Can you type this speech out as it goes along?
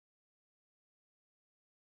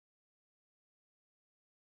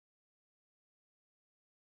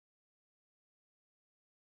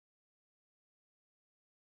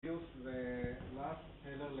introduce the last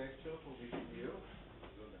Heller lecture for this year.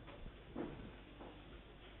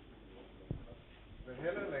 The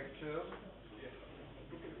Heller lecture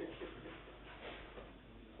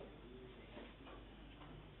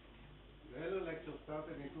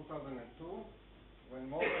started in 2002 when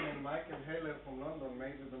Morgan and Michael Heller from London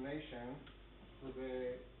made the donation to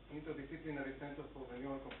the Interdisciplinary Center for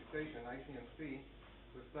Renewal Computation, ICMC,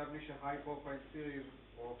 to establish a high-profile series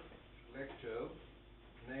of lectures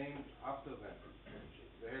named after them,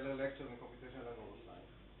 the Heller Lectures in Computational and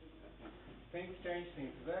Neuroscience. Things changed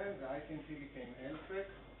since then. The ICMC became LSEC,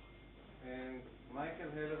 and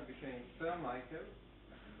Michael Heller became Sir Michael,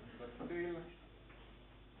 but still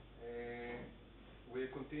we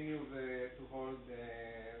continue to hold the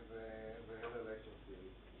Heller Lecture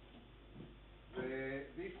series.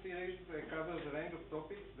 This series covers a range of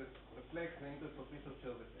topics that reflect the interest of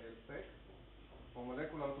researchers at LSEC, from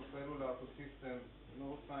molecular to cellular to systems,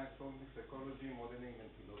 neuroscience, cognitive psychology, modeling, and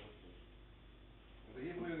philosophy. And the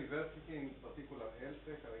Hebrew University, in particular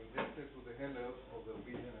LSEC, are indebted to the Hellers for their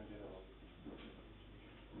vision and generosity.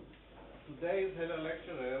 Today's Heller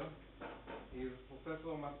lecturer is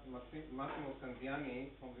Professor Massimo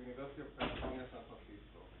Scanziani from the University of California, San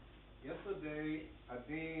Francisco. Yesterday,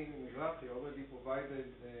 Adi Mizrahi already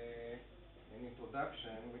provided an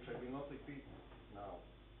introduction, which I will not repeat now.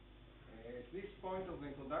 At this point of the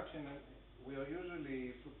introduction, we are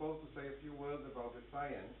usually supposed to say a few words about the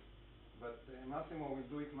science, but Massimo will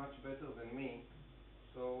do it much better than me.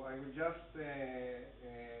 So I will just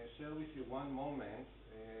share with you one moment.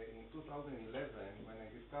 In 2011, when I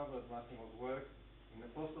discovered Massimo's work in a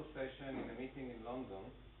poster session in a meeting in London,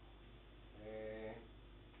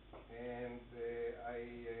 and I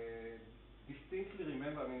distinctly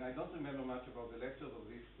remember, I don't remember much about the lectures in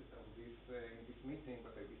this meeting,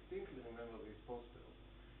 but I distinctly remember this poster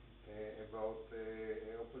about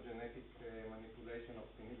optogenetic manipulation of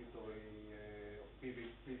inhibitory of PV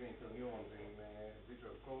interneurons in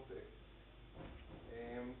visual cortex.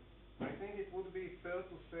 I think it would be fair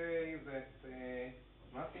to say that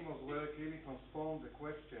Massimo's work really transformed the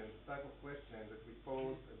type of question that we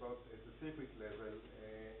posed about at the circuit level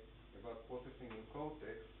about processing in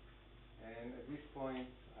cortex. And at this point,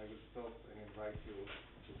 I will stop and invite you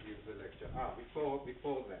to give the lecture.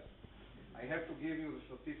 Before that, I have to give you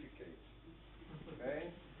the certificate. Okay?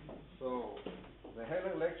 So, the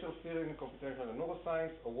Heller Lecture Series in Computational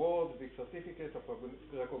Neuroscience awards the Certificate of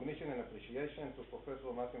Recognition and Appreciation to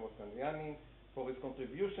Professor Massimo Scanziani for his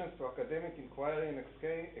contributions to academic inquiry and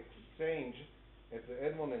exchange at the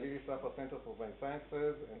Edmond and Lily Safra Center for Brain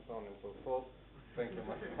Sciences, and so on and so forth. Thank you,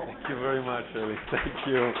 Massimo. Thank you very much, Eli. Thank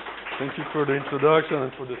you. Thank you for the introduction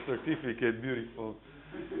and for the certificate. Beautiful.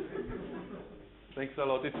 Thanks a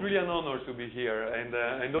lot. It's really an honor to be here,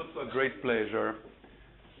 and also a great pleasure.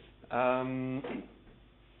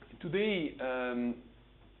 Today,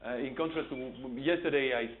 in contrast to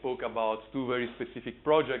yesterday, I spoke about two very specific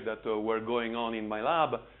projects that were going on in my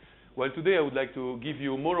lab. Well, today I would like to give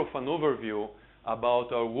you more of an overview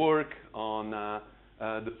about our work on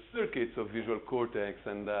the circuits of visual cortex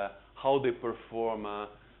and how they perform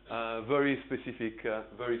very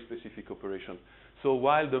specific operations. So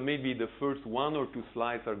while maybe the first one or two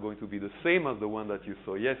slides are going to be the same as the one that you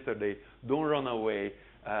saw yesterday, don't run away.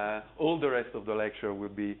 All the rest of the lecture will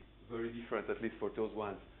be very different, at least for those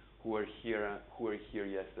ones who were here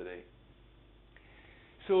yesterday.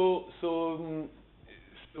 So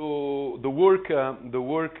the work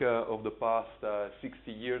of the past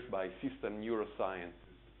 60 years by system neuroscience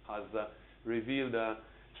has revealed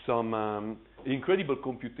some incredible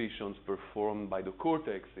computations performed by the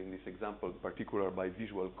cortex, in this example, in particular by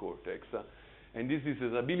visual cortex. And this is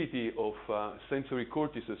the ability of sensory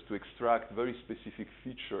cortices to extract very specific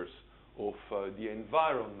features of the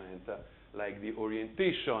environment, like the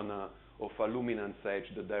orientation of a luminance edge,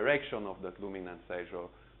 the direction of that luminance edge, or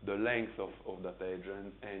the length of that edge,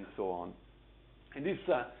 and so on. And this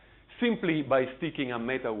simply by sticking a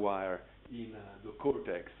meta wire in the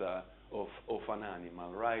cortex of an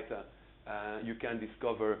animal, right? You can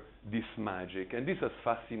discover this magic. And this has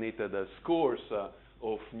fascinated scores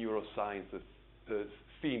of neuroscience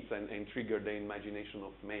themes and triggered the imagination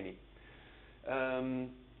of many.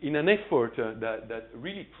 In an effort that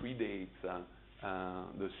really predates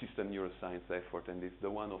the system neuroscience effort, and it's the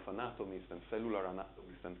one of anatomists and cellular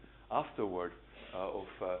anatomists, and afterward of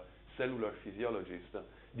cellular physiologists,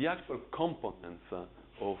 the actual components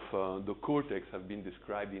of the cortex have been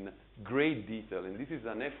described in great detail, and this is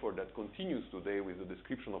an effort that continues today with the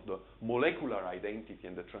description of the molecular identity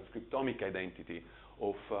and the transcriptomic identity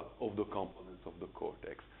of the components of the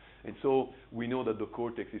cortex. And so we know that the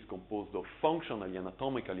cortex is composed of functionally,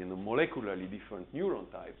 anatomically, and molecularly different neuron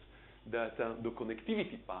types, that the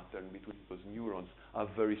connectivity pattern between those neurons are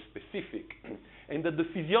very specific, and that the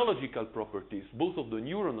physiological properties, both of the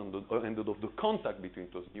neuron and of the contact between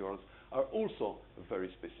those neurons, are also very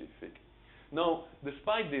specific. Now,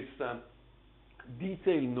 despite this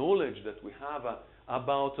detailed knowledge that we have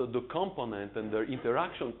about the component and their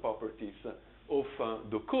interaction properties of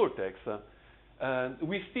the cortex,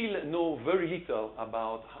 we still know very little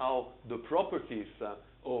about how the properties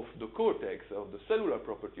of the cortex, of the cellular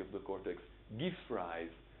property of the cortex, gives rise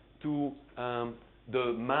to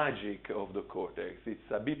the magic of the cortex, its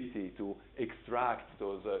ability to extract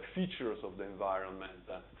those features of the environment,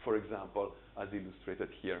 for example, as illustrated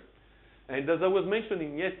here. And as I was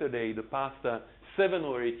mentioning yesterday, the past 7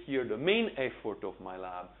 or 8 years, the main effort of my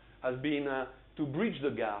lab has been to bridge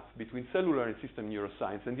the gap between cellular and system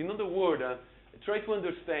neuroscience. And in other words, try to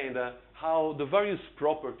understand how the various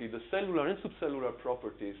properties, the cellular and subcellular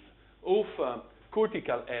properties of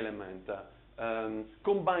cortical element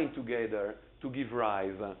combine together to give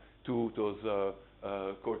rise to those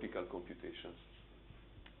cortical computations.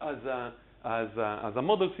 As a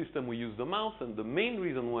model system, we use the mouse, and the main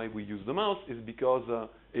reason why we use the mouse is because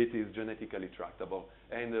it is genetically tractable.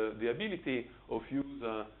 And the ability of use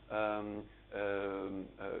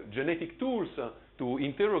genetic tools to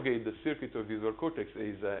interrogate the circuit of visual cortex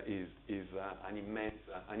is an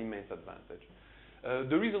immense advantage.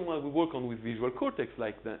 The reason why we work on with visual cortex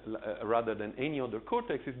rather than any other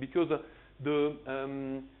cortex is because the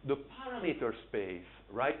parameter space,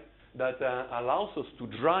 right, that allows us to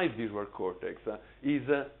drive visual cortex is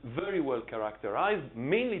very well characterized,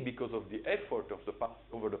 mainly because of the effort of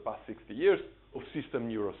over the past 60 years of system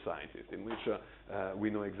neuroscientists, in which we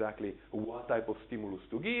know exactly what type of stimulus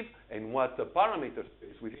to give and what parameters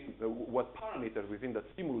within that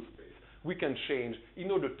stimulus space we can change in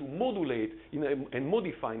order to modulate and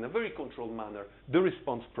modify in a very controlled manner the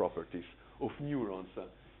response properties of neurons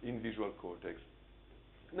in visual cortex.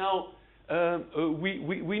 Now,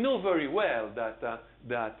 we know very well that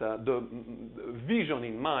the vision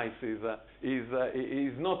in mice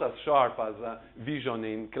is not as sharp as vision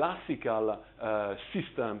in classical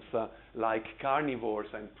systems like carnivores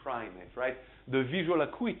and primates, right? The visual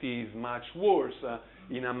acuity is much worse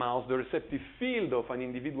in a mouse. The receptive field of an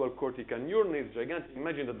individual cortical neuron is gigantic.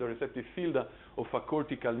 Imagine that the receptive field of a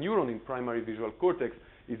cortical neuron in primary visual cortex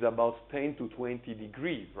is about 10 to 20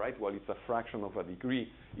 degrees, right? While it's a fraction of a degree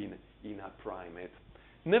in a primate.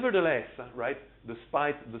 Nevertheless, right,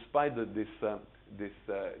 despite this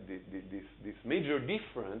major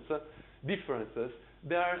differences,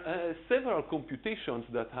 there are several computations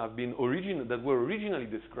that were originally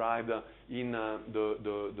described in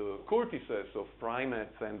the cortices of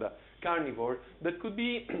primates and carnivores that could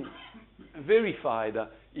be verified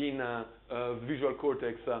in visual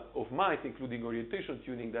cortex of mice, including orientation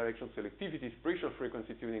tuning, direction selectivity, spatial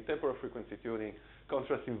frequency tuning, temporal frequency tuning,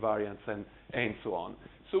 contrast invariance, and so on.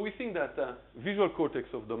 So we think that visual cortex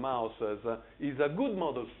of the mouse is a good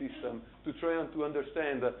model system to try and to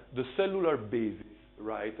understand the cellular basis,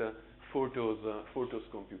 right, for those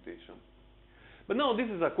computations. But now this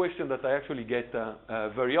is a question that I actually get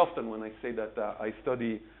very often when I say that I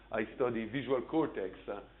study visual cortex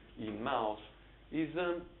in mouse.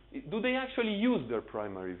 Do they actually use their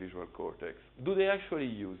primary visual cortex? Do they actually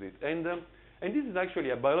use it? And this is actually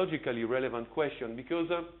a biologically relevant question because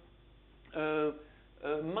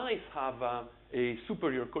mice have a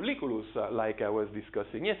superior colliculus, like I was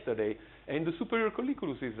discussing yesterday, and the superior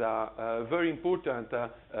colliculus is a very important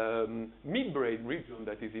midbrain region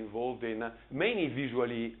that is involved in many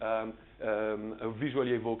visually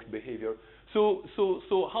evoked behavior. So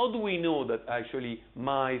how do we know that actually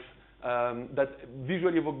mice that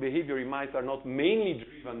visually evoked behavior in mice are not mainly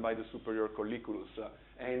driven by the superior colliculus,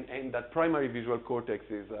 and that primary visual cortex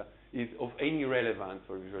is of any relevance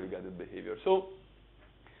for visually guided behavior?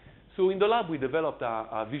 So in the lab we developed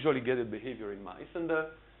a visually guided behavior in mice, and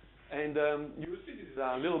you will see this is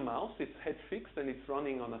a little mouse. It's head fixed and it's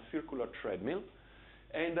running on a circular treadmill.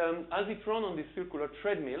 And as it runs on this circular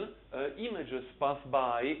treadmill, images pass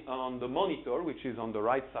by on the monitor, which is on the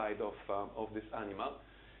right side of this animal.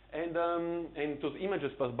 And those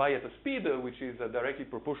images pass by at a speed which is directly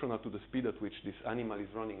proportional to the speed at which this animal is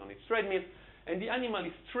running on its treadmill. And the animal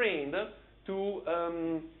is trained to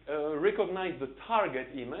recognize the target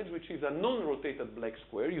image, which is a non-rotated black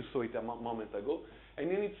square. You saw it a moment ago. And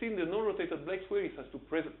then it's in the non-rotated black square, it has to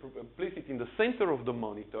place it in the center of the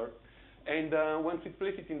monitor. And once it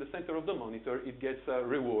places it in the center of the monitor, it gets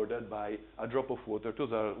rewarded by a drop of water.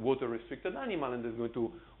 Those are water-restricted animals, and it's going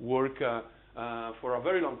to work for a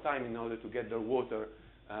very long time in order to get their water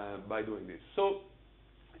by doing this. So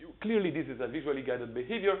clearly this is a visually guided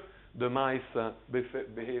behavior. The mice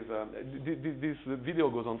behave, this video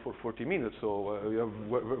goes on for 40 minutes, so you're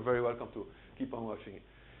very welcome to keep on watching it.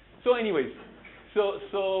 So anyways,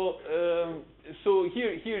 so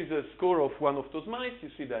here is a score of one of those mice. You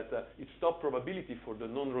see that its stop probability for the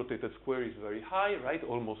non-rotated square is very high, right?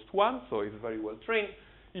 Almost 1, so it's very well trained.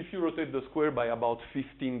 If you rotate the square by about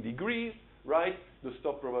 15 degrees, right, the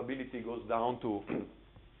stop probability goes down to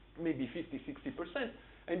maybe 50, 60%.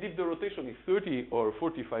 And if the rotation is 30 or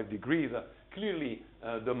 45 degrees, clearly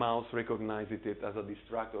the mouse recognizes it as a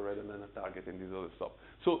distractor rather than a target in this other stop.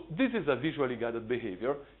 So this is a visually guided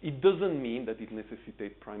behavior. It doesn't mean that it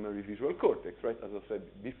necessitates primary visual cortex, right? As I said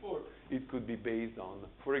before, it could be based on,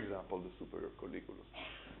 for example, the superior colliculus.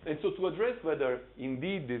 And so to address whether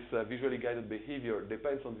indeed this visually guided behavior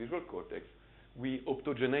depends on visual cortex, we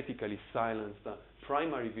optogenetically silenced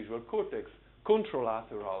primary visual cortex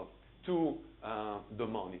contralateral to the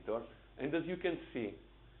monitor. And as you can see,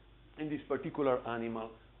 in this particular animal,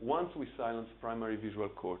 once we silence primary visual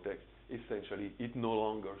cortex, essentially it no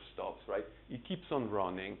longer stops, right? It keeps on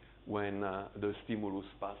running when the stimulus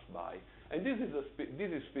passes by. And this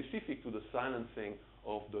is specific to the silencing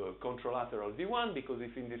of the contralateral V1, because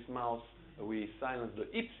if in this mouse we silence the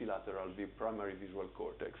ipsilateral primary visual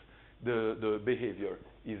cortex, the behavior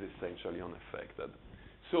is essentially unaffected.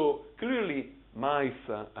 So clearly, mice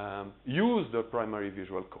use the primary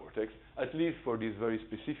visual cortex, at least for this very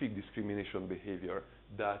specific discrimination behavior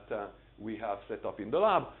that we have set up in the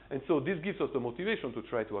lab. And so this gives us the motivation to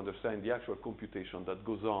try to understand the actual computation that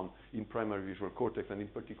goes on in primary visual cortex, and in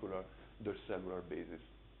particular, their cellular basis.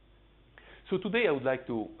 So today I would like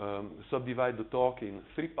to subdivide the talk in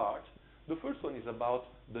 3 parts. The first one is about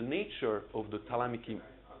the nature of the thalamic impulse.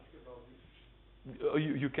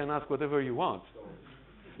 You can ask whatever you want.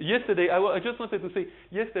 Yesterday, I just wanted to say,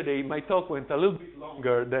 yesterday my talk went a little bit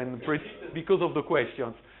longer than because of the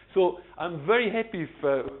questions. So I'm very happy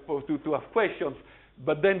to have questions,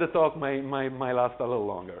 but then the talk may last a little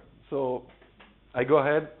longer. So I go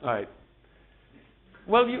ahead. All right.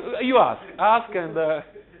 Well, you ask and. V1,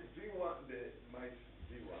 the mice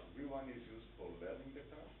V1 is used for learning the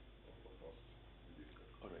task or for processing?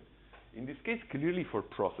 All right. In this case, clearly for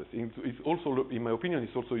processing. It's also, in my opinion,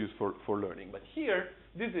 it's also used for learning. But here,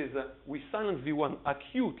 this is we silence V1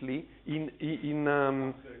 acutely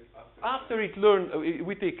after it learned.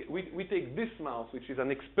 We take this mouse, which is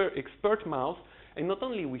an expert mouse, and not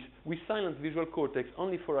only we silence visual cortex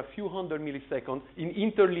only for a few hundred milliseconds in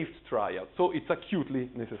interleaved trial. So it's acutely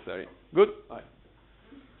necessary. Good. All right.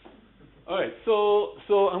 All right.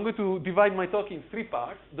 So I'm going to divide my talk in 3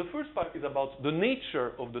 parts. The first part is about the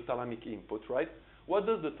nature of the thalamic input, right? What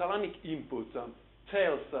does the thalamic input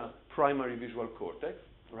tells primary visual cortex,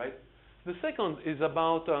 right? The second is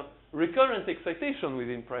about recurrent excitation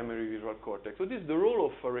within primary visual cortex. So this is the role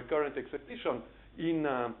of recurrent excitation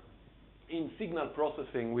in signal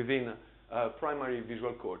processing within primary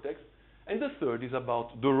visual cortex. And the third is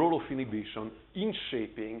about the role of inhibition in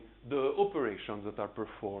shaping the operations that are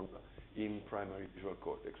performed in primary visual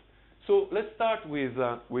cortex. So let's start with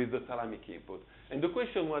the thalamic input. And the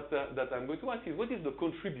question that I'm going to ask is, what is the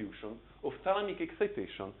contribution of thalamic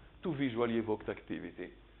excitation to visually evoked activity?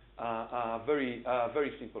 A very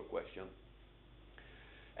simple question.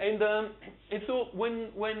 And so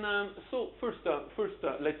first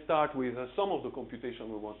let's start with some of the computation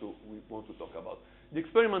we want to talk about. The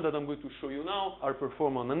experiment that I'm going to show you now are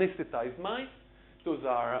performed on anesthetized mice. Those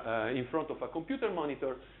are in front of a computer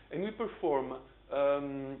monitor, and we perform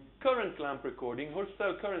current clamp recording, or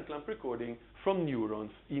cell current clamp recording from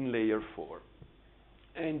neurons in layer 4.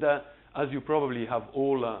 And as you probably have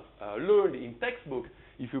all learned in textbook,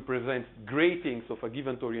 if you present gratings of a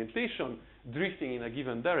given orientation, drifting in a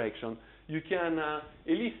given direction, you can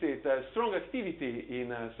elicit strong activity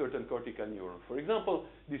in a certain cortical neuron. For example,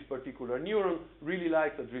 this particular neuron really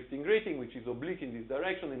likes a drifting grating, which is oblique in this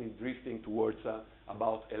direction and is drifting towards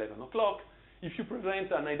about 11 o'clock. If you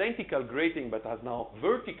present an identical grating but has now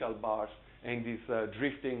vertical bars and is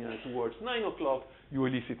drifting towards 9 o'clock, you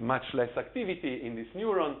elicit much less activity in this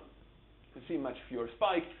neuron. You see much fewer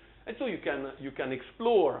spikes. And so you can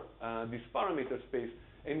explore this parameter space.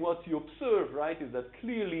 And what you observe, right, is that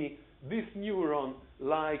clearly this neuron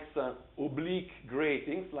likes oblique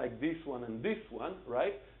gratings like this one and this one,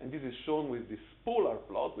 right? And this is shown with this polar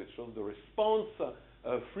plot, which shows the response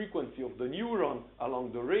frequency of the neuron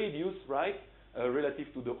along the radius, right,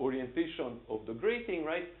 relative to the orientation of the grating,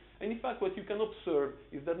 right? And in fact, what you can observe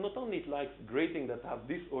is that not only it likes grating that have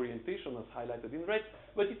this orientation as highlighted in red,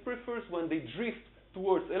 but it prefers when they drift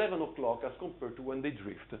towards 11 o'clock as compared to when they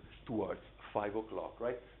drift towards 5 o'clock,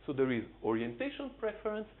 right? So there is orientation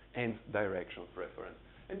preference and direction preference.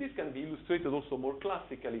 And this can be illustrated also more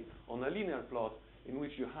classically on a linear plot in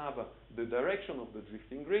which you have the direction of the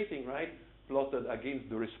drifting grating, right, plotted against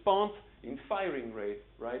the response in firing rate,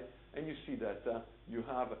 right? And you see that you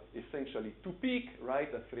have essentially two peaks, right,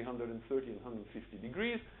 at 330 and 150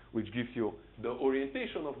 degrees, which gives you the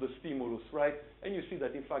orientation of the stimulus, right? And you see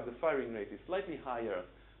that, in fact, the firing rate is slightly higher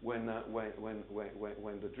when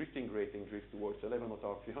the drifting grating drifts towards 11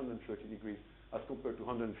 o'clock, 330 degrees, as compared to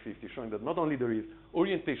 150, showing that not only there is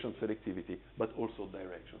orientation selectivity, but also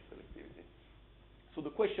direction selectivity. So the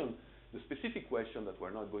question, the specific question that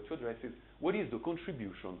we're not going to address is, what is the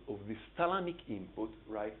contribution of this thalamic input,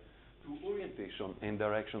 right, to orientation and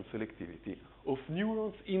direction selectivity of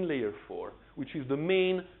neurons in layer 4, which is the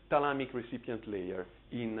main thalamic recipient layer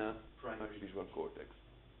in primary visual cortex.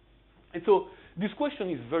 And so this question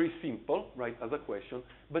is very simple, right, as a question,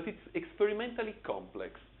 but it's experimentally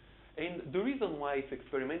complex. And the reason why it's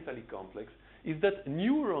experimentally complex is that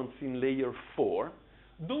neurons in layer 4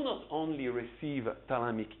 do not only receive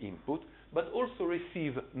thalamic input, but also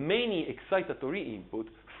receive many excitatory input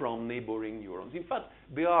from neighboring neurons. In fact,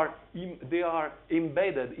 they are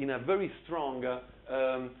embedded in a very strong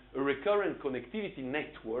recurrent connectivity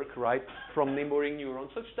network, right, from neighboring neurons,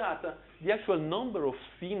 such that the actual number of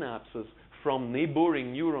synapses from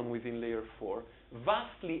neighboring neuron within layer 4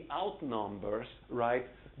 vastly outnumbers, right,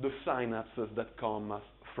 the synapses that come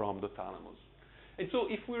from the thalamus. And so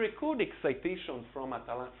if we record excitation from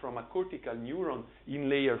a cortical neuron in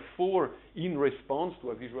layer 4 in response to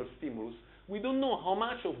a visual stimulus, we don't know how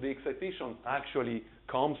much of the excitation actually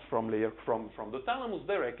comes from the thalamus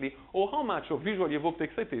directly, or how much of visually evoked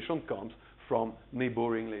excitation comes from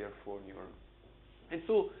neighboring layer 4 neuron. And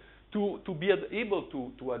so to be able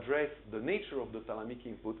to address the nature of the thalamic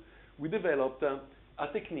input, we developed a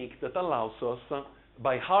technique that allows us,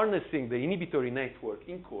 by harnessing the inhibitory network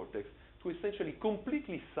in cortex, to essentially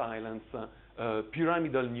completely silence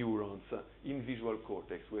pyramidal neurons in visual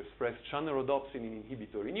cortex. We express channelrhodopsin in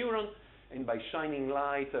inhibitory neuron, and by shining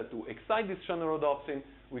light to excite this channelrhodopsin,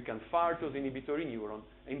 we can fire those inhibitory neurons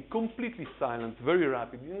and completely silence very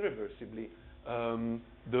rapidly and irreversibly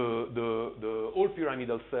the all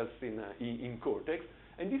pyramidal cells in cortex.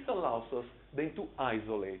 And this allows us then to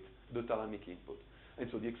isolate the thalamic input. And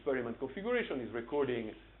so the experiment configuration is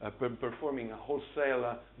recording, performing a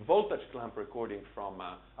wholesale voltage clamp recording from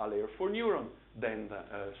a layer 4 neuron, then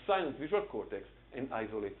silence visual cortex, and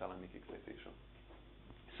isolate thalamic excitation.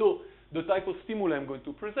 So the type of stimuli I'm going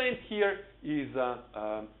to present here is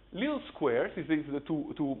little squares. This is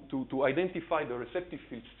to identify the receptive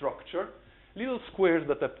field structure. Little squares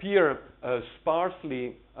that appear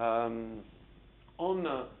sparsely on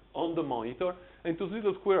the monitor. And those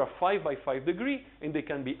little squares are 5 by 5 degree, and they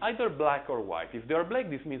can be either black or white. If they are black,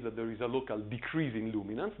 this means that there is a local decrease in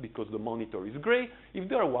luminance because the monitor is gray. If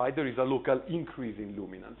they are white, there is a local increase in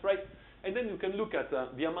luminance, right? And then you can look at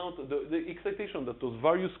the amount, the excitation that those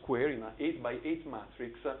various squares in an 8 by 8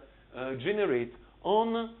 matrix generate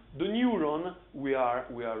on the neuron we are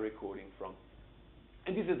recording from.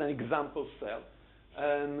 And this is an example cell.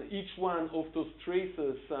 And each one of those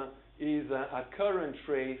traces is a current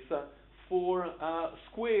trace for a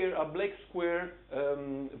square, a black square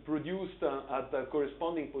produced at the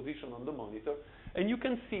corresponding position on the monitor. And you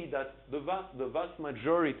can see that the vast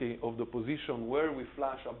majority of the position where we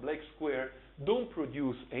flash a black square don't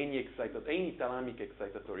produce any thalamic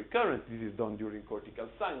excitatory current. This is done during cortical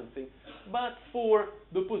silencing, but for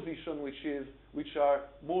the position which are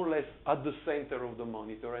more or less at the center of the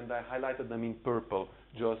monitor, and I highlighted them in purple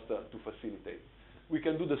just to facilitate. We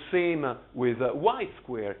can do the same with a white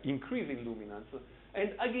square, increasing luminance.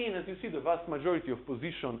 And again, as you see, the vast majority of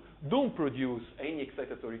positions don't produce any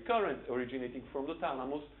excitatory current originating from the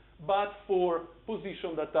thalamus, but for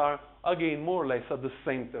positions that are, again, more or less at the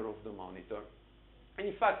center of the monitor. And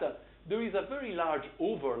in fact, there is a very large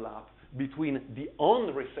overlap between the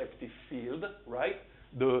on-receptive field, right?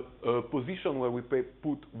 The position where we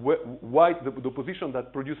put white, the position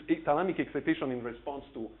that produces thalamic excitation in response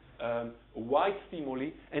to white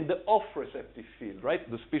stimuli, and the off-receptive field, right?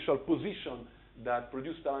 The spatial position that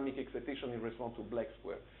produce thalamic excitation in response to black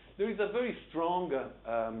square. There is a very strong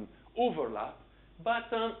overlap,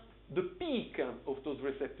 but the peak of those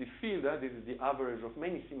receptive fields, this is the average of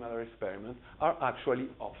many similar experiments, are actually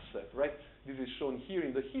offset, right? This is shown here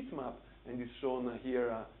in the heat map, and is shown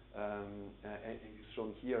here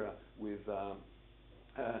with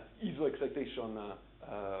isoexcitation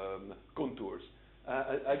contours.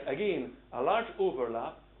 Again, a large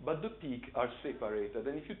overlap, but the peaks are separated.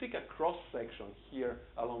 And if you take a cross-section here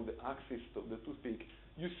along the axis of the two peaks,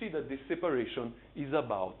 you see that this separation is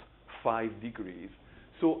about 5 degrees.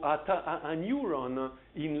 So a neuron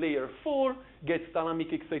in layer 4 gets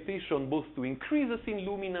thalamic excitation both to increases in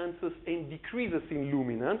luminances and decreases in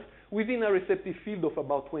luminance within a receptive field of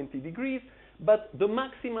about 20 degrees, but the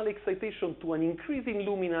maximal excitation to an increase in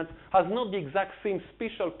luminance has not the exact same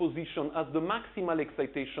spatial position as the maximal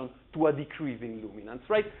excitation to a decrease in luminance,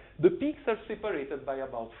 right? The peaks are separated by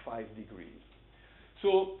about 5 degrees.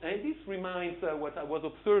 So, and this reminds what I was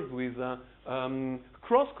observed with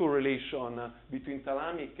cross-correlation between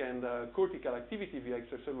thalamic and cortical activity via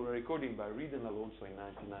extracellular recording by Reed and Alonso in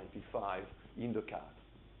 1995 in the cat.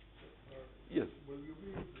 Yes? Will you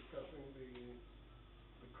be discussing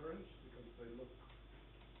the currents? Because they look...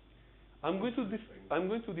 I'm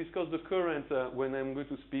going to discuss the current when I'm going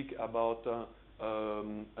to speak about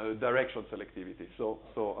direction selectivity. So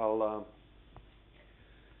I'll...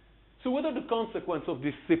 So what are the consequences of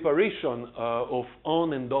this separation of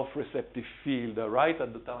on and off receptive field right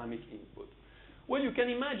at the thalamic input? Well, you can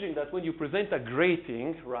imagine that when you present a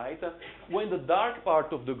grating, right, when the dark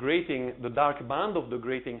part of the grating, the dark band of the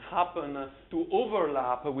grating happen to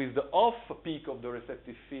overlap with the off peak of the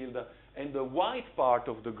receptive field and the white part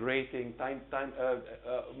of the grating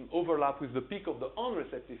overlap with the peak of the on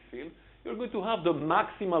receptive field, you're going to have the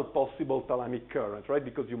maximal possible thalamic current, right?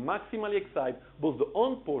 Because you maximally excite both the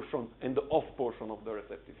on portion and the off portion of the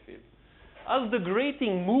receptive field. As the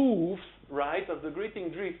grating moves, right, as the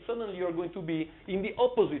grating drifts, suddenly you're going to be in the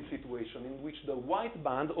opposite situation in which the white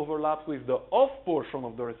band overlaps with the off portion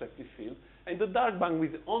of the receptive field and the dark band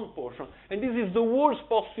with the on portion. And this is the worst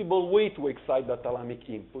possible way to excite the thalamic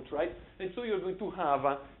input, right? And so you're going to have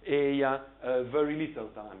a very little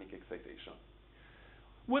thalamic excitation.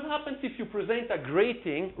 What happens if you present a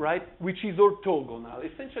grating, right, which is orthogonal,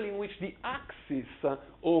 essentially in which the axis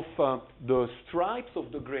of the stripes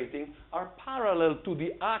of the grating are parallel to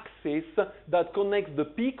the axis that connects the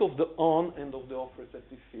peak of the on and of the off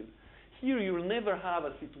receptive field? Here you'll never have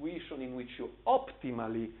a situation in which you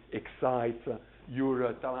optimally excite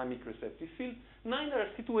your thalamic receptive field, neither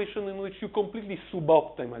a situation in which you completely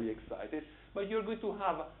suboptimally excite it, but you're going to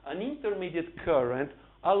have an intermediate current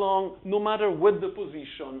along no matter what the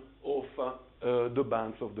position of the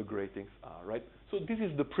bands of the gratings are, right? So this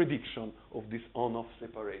is the prediction of this on-off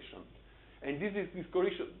separation. And this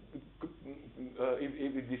correction,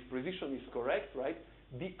 if this prediction is correct, right,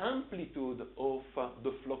 the amplitude of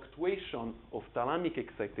the fluctuation of thalamic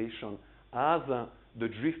excitation as the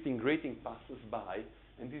drifting grating passes by,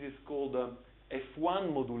 and this is called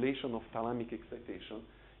F1 modulation of thalamic excitation,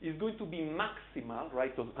 is going to be maximal,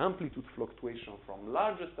 right, of amplitude fluctuation from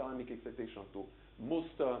largest thalamic excitation to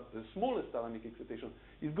the smallest thalamic excitation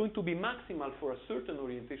is going to be maximal for a certain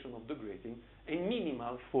orientation of the grating and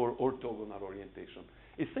minimal for orthogonal orientation.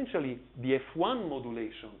 Essentially, the F1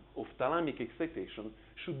 modulation of thalamic excitation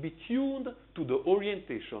should be tuned to the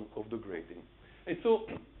orientation of the grating. And so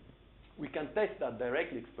we can test that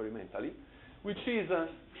directly experimentally, which is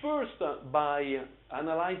first by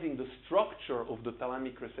analyzing the structure of the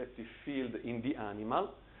thalamic receptive field in the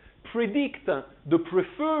animal, predict the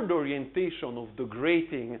preferred orientation of the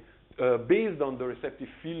grating based on the receptive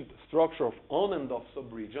field structure of on and off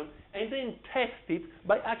subregion, and then test it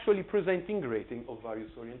by actually presenting grating of various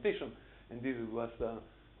orientation. And this is what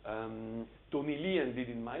Tony Lee did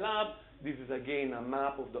in my lab. This is again a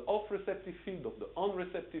map of the off receptive field, of the on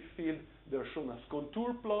receptive field. They're shown as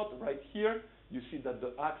contour plot right here. You see that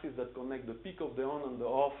the axis that connect the peak of the on and the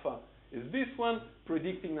off is this one,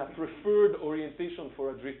 predicting a preferred orientation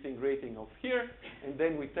for a drifting grating of here, and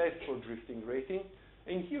then we test for drifting grating.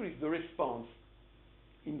 And here is the response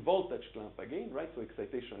in voltage clamp again, right? So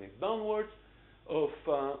excitation is downwards of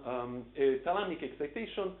a thalamic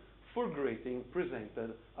excitation for grating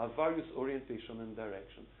presented at various orientation and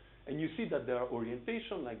direction. And you see that there are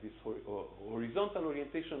orientation like this horizontal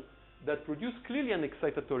orientation that produce clearly an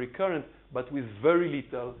excitatory current, but with very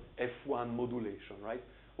little F1 modulation, right?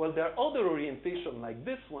 Well, there are other orientations like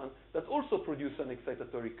this one that also produce an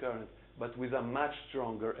excitatory current, but with a much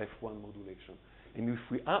stronger F1 modulation. And if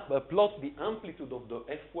we plot the amplitude of the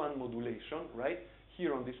F1 modulation, right,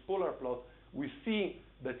 here on this polar plot, we see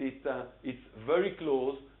that it's very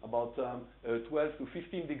close, about 12 to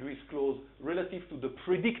 15 degrees close, relative to the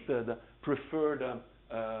predicted preferred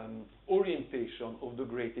orientation of the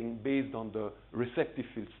grating based on the receptive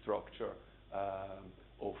field structure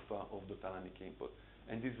of the thalamic input.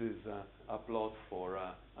 And this is a plot for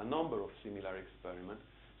a number of similar experiments.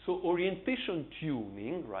 So orientation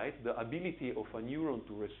tuning, right, the ability of a neuron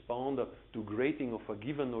to respond to grating of a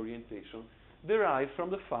given orientation, derives from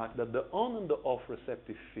the fact that the on and the off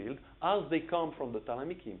receptive field, as they come from the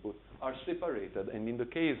thalamic input, are separated, and in the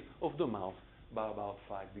case of the mouse, by about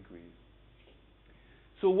 5 degrees.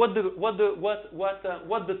 So what determines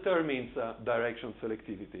direction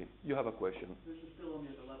selectivity? You have a question. This is still only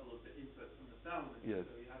at the level of the input from the thalamus. Yes.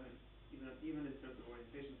 So you haven't, even in terms of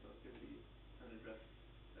orientation selectivity, haven't addressed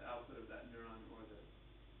the output of that neuron or the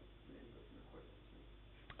input from the cortex.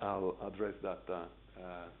 I'll address that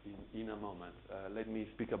in a moment. Let me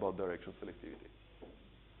speak about direction selectivity.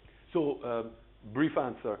 So, brief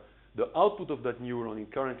answer. The output of that neuron in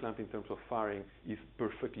current lamp in terms of firing is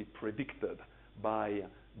perfectly predicted by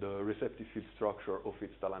the receptive field structure of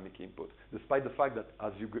its thalamic input, despite the fact that,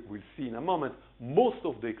 as you will see in a moment, most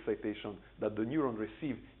of the excitation that the neuron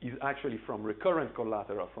receives is actually from recurrent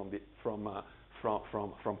collateral from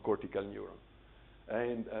cortical neuron.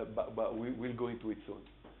 And but we'll go into it soon.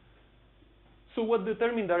 So what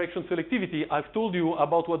determines direction selectivity? I've told you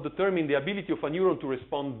about what determines the ability of a neuron to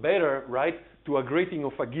respond better, right, to a grating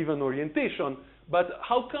of a given orientation. But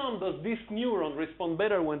how come does this neuron respond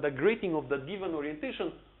better when the grating of the given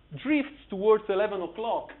orientation drifts towards 11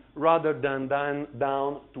 o'clock rather than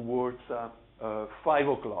down towards 5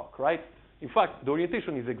 o'clock, right? In fact, the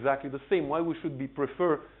orientation is exactly the same. Why we should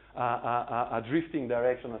prefer a drifting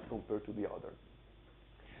direction as compared to the other?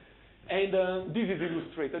 And this is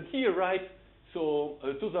illustrated here, right? So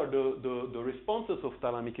those are the responses of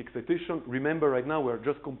thalamic excitation. Remember, right now we're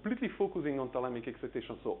just completely focusing on thalamic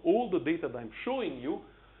excitation. So all the data that I'm showing you,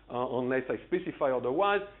 unless I specify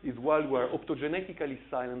otherwise, is while we're optogenetically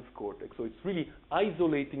silenced cortex. So it's really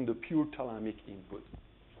isolating the pure thalamic input.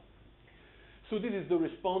 So this is the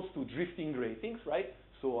response to drifting gratings, right?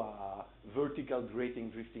 So vertical grating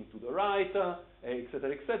drifting to the right, et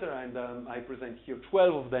cetera, and I present here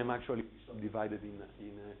 12 of them actually subdivided in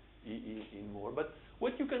more. But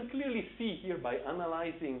what you can clearly see here by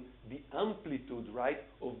analyzing the amplitude, right,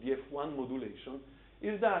 of the F1 modulation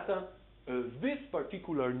is that this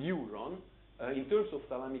particular neuron, in terms of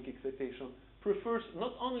thalamic excitation, prefers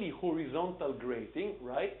not only horizontal grating,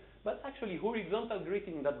 right, but actually horizontal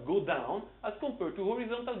grating that go down as compared to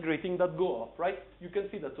horizontal grating that go up, right? You can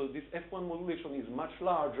see that so this F1 modulation is much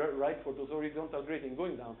larger, right, for those horizontal grating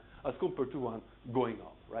going down as compared to one going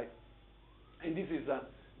up, right? And this is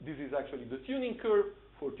actually the tuning curve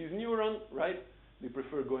for this neuron, right? They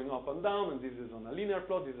prefer going up and down, and this is on a linear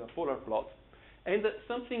plot, this is a polar plot. And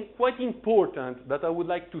something quite important that I would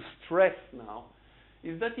like to stress now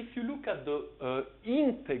is that if you look at the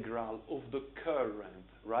integral of the current,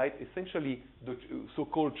 right, essentially the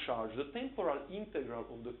so-called charge, the temporal integral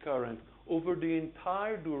of the current over the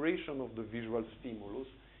entire duration of the visual stimulus,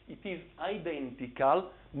 it is identical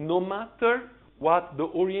no matter what the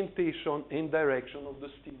orientation and direction of the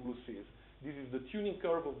stimulus is. This is the tuning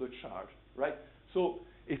curve of the charge, right? So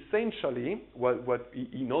essentially,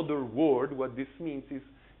 in other words, what this means is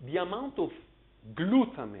the amount of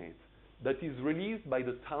glutamate that is released by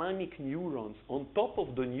the thalamic neurons on top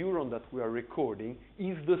of the neuron that we are recording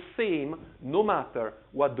is the same no matter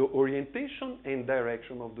what the orientation and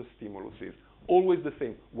direction of the stimulus is. Always the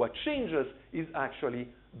same. What changes is actually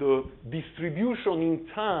the distribution in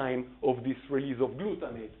time of this release of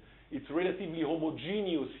glutamate. It's relatively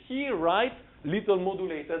homogeneous here, right? Little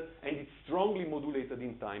modulated, and it's strongly modulated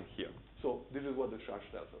in time here. So this is what the charge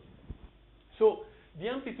tells us. So the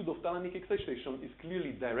amplitude of thalamic excitation is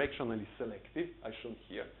clearly directionally selective, as shown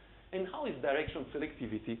here. And how is direction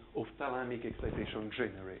selectivity of thalamic excitation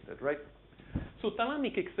generated, right? So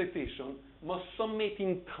thalamic excitation must summate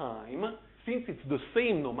in time, since it's the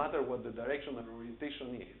same no matter what the direction and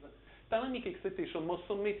orientation is. Thalamic excitation must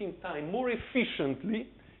summate in time more efficiently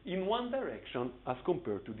in one direction as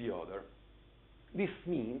compared to the other. This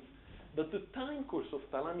means that the time course of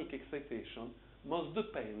thalamic excitation must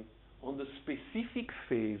depend on the specific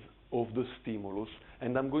phase of the stimulus,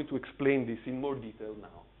 and I'm going to explain this in more detail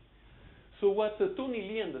now. So what Tony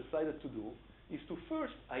Lien decided to do is to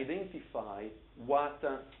first identify what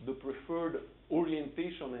the preferred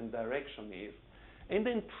orientation and direction is, and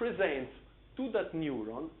then present to that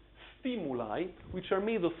neuron stimuli which are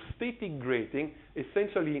made of static grating,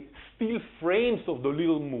 essentially still frames of the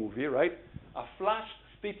little movie, right? A flashed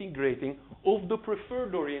static grating of the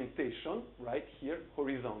preferred orientation, right here,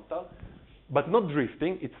 horizontal, but not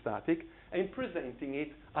drifting, it's static, and presenting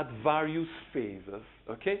it at various phases,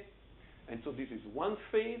 okay? And so this is one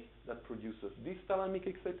phase that produces this thalamic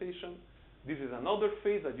excitation. This is another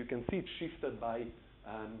phase that you can see it's shifted by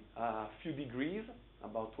a few degrees,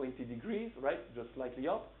 about 20 degrees, right, just slightly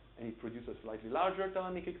up, and it produces slightly larger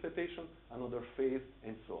thalamic excitation, another phase,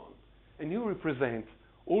 and so on. And here we present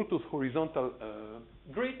all those horizontal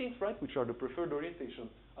gratings, right, which are the preferred orientation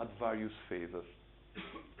at various phases.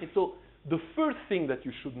 And so the first thing that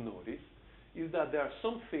you should notice is that there are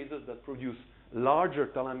some phases that produce larger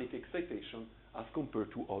thalamic excitation as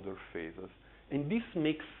compared to other phases. And this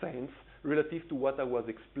makes sense relative to what I was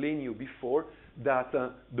explaining you before, that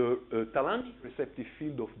the thalamic receptive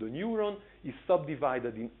field of the neuron is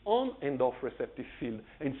subdivided in on and off receptive field.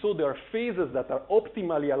 And so there are phases that are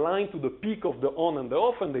optimally aligned to the peak of the on and the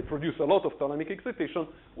off, and they produce a lot of thalamic excitation,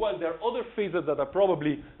 while there are other phases that are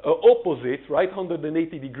probably opposite, right,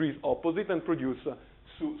 180 degrees opposite, and produce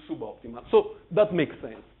suboptimal. So that makes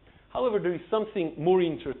sense. However, there is something more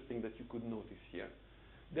interesting that you could notice here.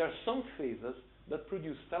 There are some phases that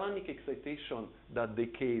produce thalamic excitation that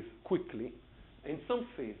decays quickly, and some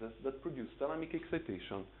phases that produce thalamic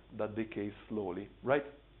excitation that decays slowly, right?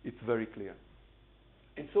 It's very clear.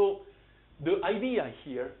 And so the idea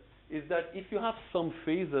here is that if you have some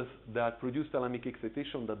phases that produce thalamic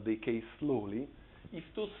excitation that decay slowly, if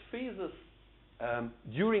those phases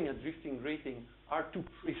during a drifting grating are to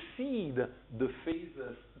precede the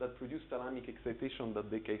phases that produce thalamic excitation that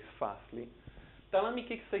decays fastly,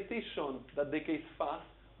 thalamic excitation that decays fast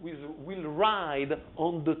will ride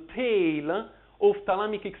on the tail of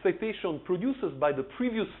thalamic excitation produced by the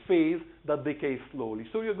previous phase that decays slowly.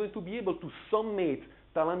 So you're going to be able to summate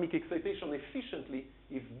thalamic excitation efficiently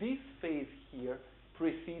if this phase here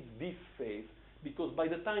precedes this phase, because by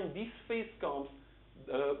the time this phase comes,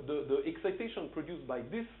 the excitation produced by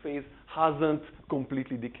this phase hasn't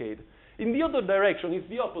completely decayed. In the other direction, it's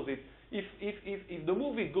the opposite. If the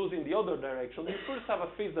movie goes in the other direction, you first have a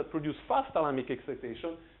phase that produces fast thalamic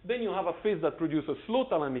excitation, then you have a phase that produces slow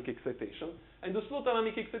thalamic excitation, and the slow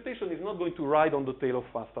thalamic excitation is not going to ride on the tail of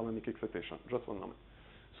fast thalamic excitation. Just one moment.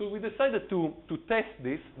 So we decided to test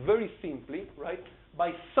this very simply, right,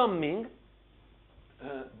 by summing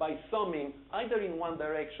either in one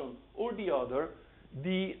direction or the other,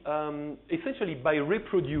 essentially by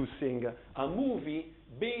reproducing a movie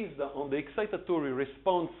based on the excitatory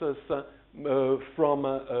responses from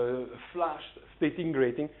flashed static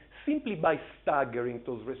grating, simply by staggering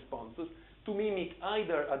those responses to mimic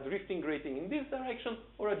either a drifting grating in this direction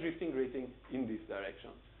or a drifting grating in this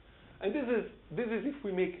direction. And this is if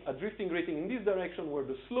we make a drifting grating in this direction where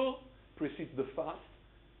the slow precedes the fast,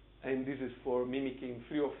 and this is for mimicking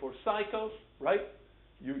 3 or 4 cycles, right?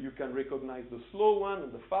 You can recognize the slow one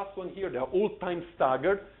and the fast one here. They are all time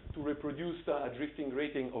staggered to reproduce a drifting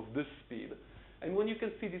grating of this speed. And when you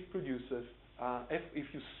can see this produces,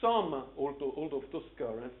 if you sum all of those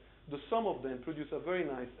currents, the sum of them produce a very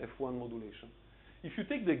nice F1 modulation. If you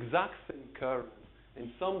take the exact same current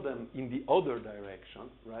and sum them in the other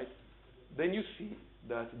direction, right, then you see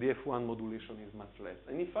that the F1 modulation is much less.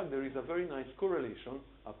 And in fact, there is a very nice correlation,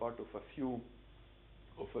 apart of a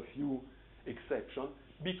few exceptions,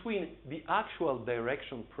 between the actual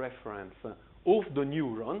direction preference of the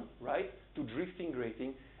neuron, right, to drifting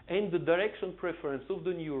grating, and the direction preference of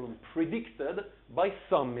the neuron predicted by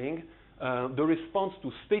summing the response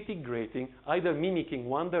to static grating, either mimicking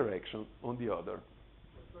one direction or the other.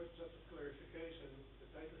 But first, just a clarification,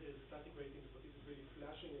 the title is static gratings, but it's really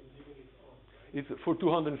flashing and leaving it on, right? It's for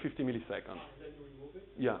 250 milliseconds. And then you remove it?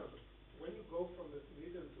 Yeah. When you go from the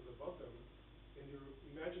middle to the bottom, and you're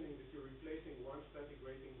imagining that you're replacing one static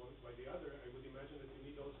grating by the other, I would imagine that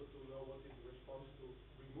you need also to know what is the response to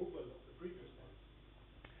removal of the previous one.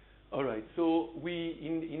 All right. So we,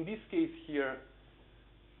 in this case here,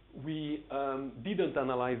 we didn't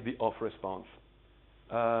analyze the off response.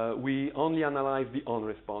 We only analyzed the on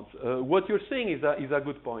response. What you're saying is a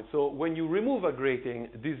good point. So when you remove a grating,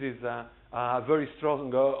 this is a very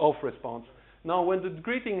strong off response. Now, when the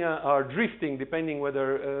grating are drifting, depending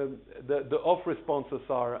whether the off responses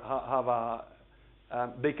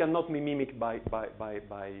they cannot be mimicked by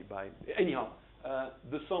anyhow.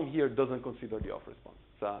 The sum here doesn't consider the off response.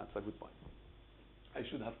 It's a good point. I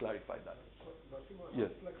should have clarified that. Massimo, Yes.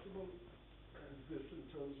 how flexible is this in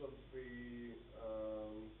terms of the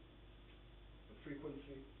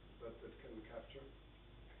frequency that it can capture?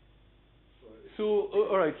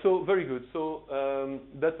 All right. So very good. So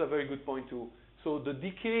that's a very good point too. So the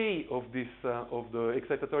decay of this of the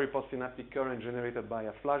excitatory postsynaptic current generated by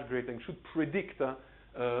a flash grating should predict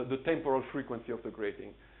the temporal frequency of the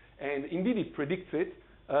grating, and indeed it predicts it.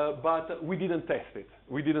 But we didn't test it.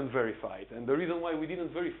 We didn't verify it. And the reason why we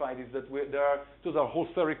didn't verify it is that those are whole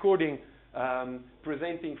cell recording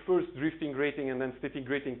presenting first drifting grating and then static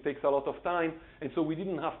grating takes a lot of time. And so we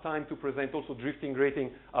didn't have time to present also drifting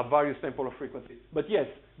grating at various temporal frequencies. But yes,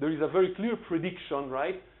 there is a very clear prediction,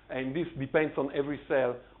 right? And this depends on every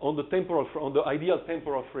cell, on the ideal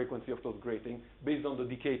temporal frequency of those grating, based on the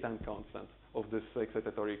decay time constant of this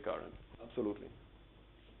excitatory current. Absolutely.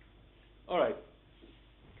 All right.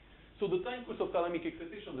 So the time course of thalamic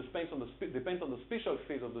excitation depends on the spatial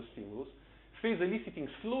phase of the stimulus. Phase eliciting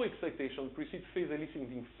slow excitation precedes phase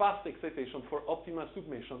eliciting fast excitation for optimal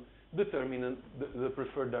submission, determining the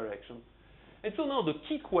preferred direction. And so now the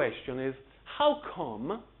key question is, how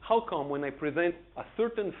come when I present a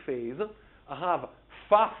certain phase, I have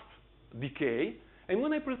fast decay, and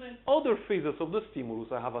when I present other phases of the stimulus,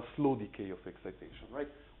 I have a slow decay of excitation, right?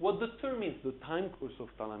 What determines the time course of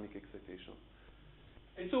thalamic excitation?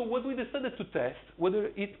 And so what we decided to test,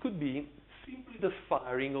 whether it could be simply the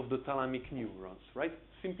firing of the thalamic neurons, right?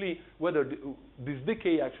 Simply whether this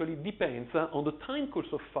decay actually depends on the time course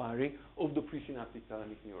of firing of the presynaptic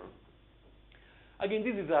thalamic neuron. Again,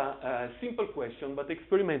 this is a simple question, but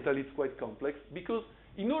experimentally it's quite complex, because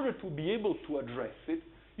in order to be able to address it,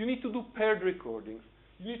 you need to do paired recordings.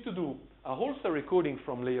 You need to do a whole cell recording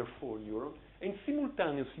from layer 4 neuron and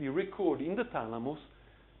simultaneously record in the thalamus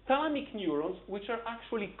thalamic neurons which are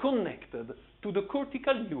actually connected to the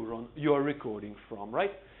cortical neuron you are recording from,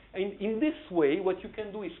 right? And in this way, what you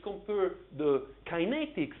can do is compare the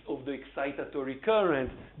kinetics of the excitatory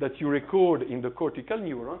current that you record in the cortical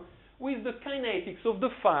neuron with the kinetics of the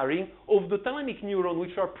firing of the thalamic neuron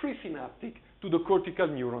which are presynaptic to the cortical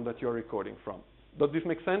neuron that you're recording from. Does this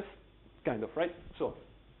make sense? Kind of, right? So,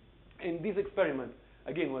 and this experiment,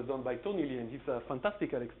 again, was done by Tony Lee, and he's a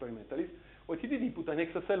fantastical experimentalist. What he did, he put an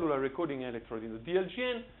extracellular recording electrode in the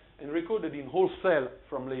DLGN and recorded in whole cell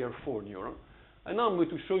from layer 4 neuron. And now I'm going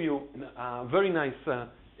to show you a very nice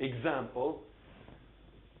example.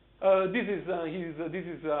 This is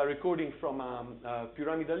a recording from a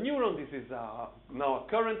pyramidal neuron. This is now a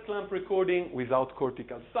current clamp recording without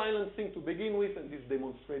cortical silencing to begin with, and this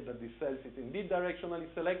demonstrates that this cell is indeed directionally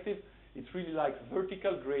selective. It really likes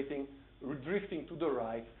vertical grating, drifting to the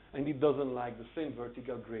right, and it doesn't like the same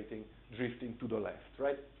vertical grating drifting to the left,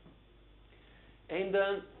 right? And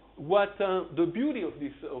what the beauty of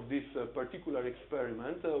this particular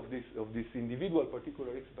experiment, of this individual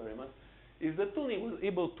particular experiment, is that Tony was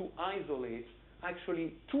able to isolate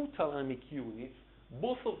actually two thalamic units,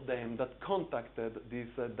 both of them that contacted this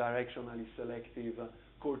directionally selective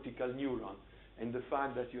cortical neuron. And the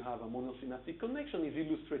fact that you have a monosynaptic connection is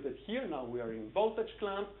illustrated here. Now we are in voltage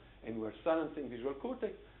clamp, and we're silencing visual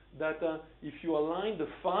cortex, that if you align the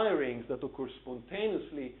firings that occur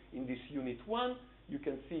spontaneously in this unit 1, you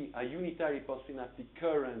can see a unitary postsynaptic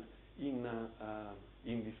current in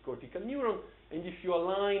this cortical neuron. And if you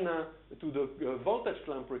align to the voltage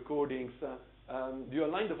clamp recordings, you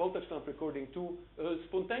align the voltage clamp recording to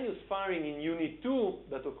spontaneous firing in unit 2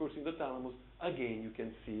 that occurs in the thalamus, again, you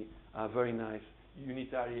can see a very nice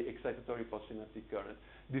unitary excitatory postsynaptic current.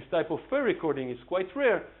 This type of pair recording is quite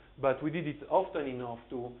rare, but we did it often enough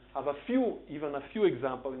to have even a few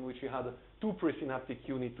examples in which we had two presynaptic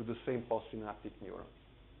units to the same postsynaptic neuron.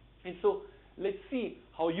 And so let's see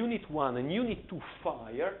how unit 1 and unit 2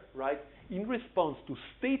 fire, right, in response to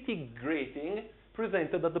static grating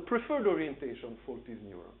presented at the preferred orientation for this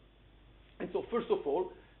neuron. And so first of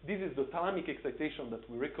all, this is the thalamic excitation that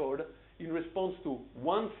we record in response to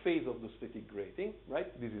one phase of the static grating,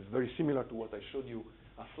 right? This is very similar to what I showed you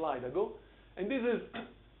a slide ago. And this is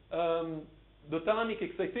the thalamic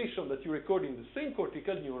excitation that you record in the same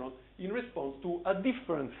cortical neuron in response to a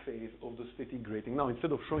different phase of the static grating. Now,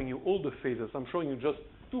 instead of showing you all the phases, I'm showing you just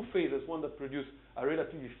two phases, one that produces a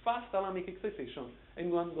relatively fast thalamic excitation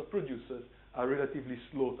and one that produces a relatively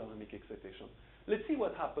slow thalamic excitation. Let's see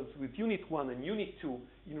what happens with unit 1 and unit 2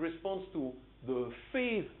 in response to the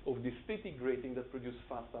phase of the static grating that produces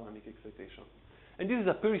fast thalamic excitation. And this is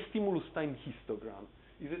a peristimulus time histogram.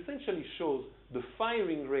 It essentially shows the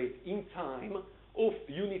firing rate in time of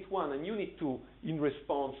unit 1 and unit 2 in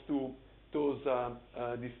response to those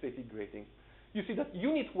this static grating. You see that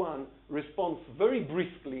unit 1 responds very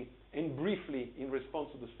briskly and briefly in response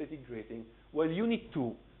to the static grating, while unit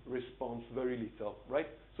 2 responds very little, right?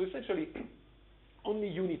 So essentially, only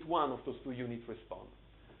unit 1 of those two units respond.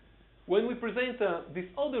 When we present this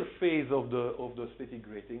other phase of the static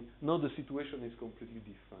grating, now the situation is completely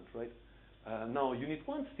different, right? Now unit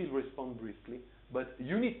 1 still responds briskly, but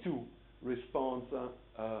unit 2 responds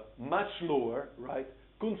much lower, right?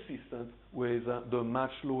 Consistent with the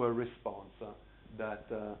much lower response that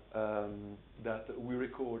we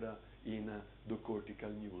record in the cortical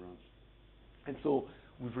neurons. And so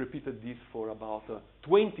we've repeated this for about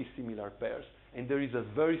 20 similar pairs, and there is a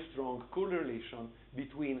very strong correlation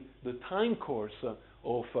between the time course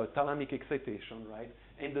of thalamic excitation, right,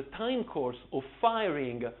 and the time course of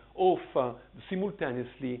firing of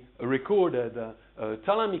simultaneously recorded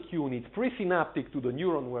thalamic units presynaptic to the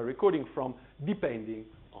neuron we're recording from, depending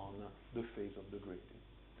on the phase of the grating.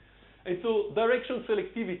 And so direction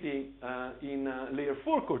selectivity in layer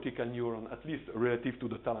 4 cortical neuron, at least relative to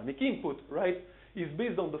the thalamic input, right, is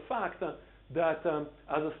based on the fact that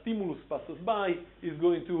as a stimulus passes by, is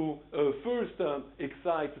going to first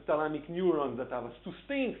excite thalamic neurons that have a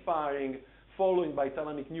sustained firing, followed by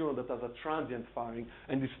thalamic neuron that has a transient firing.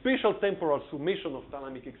 And the spatial temporal summation of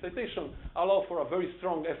thalamic excitation allow for a very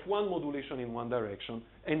strong F1 modulation in one direction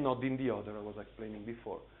and not in the other, I was explaining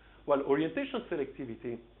before. While orientation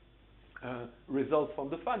selectivity results from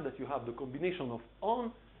the fact that you have the combination of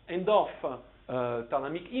on and off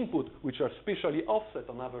thalamic input, which are spatially offset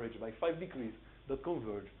on average by 5 degrees, that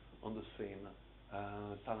converge on the same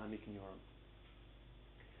thalamic neuron.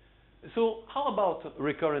 So how about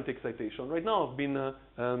recurrent excitation? Right now I've been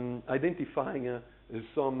identifying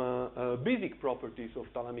some basic properties of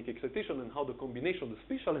thalamic excitation and how the combination, the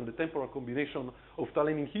spatial and the temporal combination of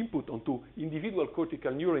thalamic input onto individual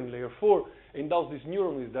cortical neuron in layer 4 endows this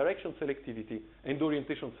neuron with direction selectivity and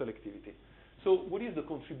orientation selectivity. So what is the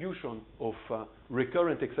contribution of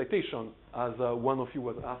recurrent excitation, as one of you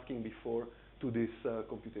was asking before, to this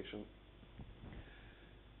computation?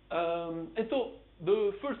 And so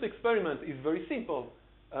the first experiment is very simple.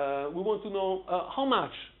 We want to know how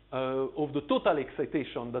much of the total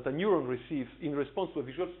excitation that a neuron receives in response to a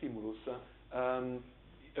visual stimulus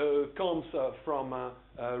comes from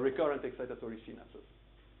recurrent excitatory synapses.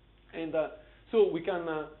 And so we can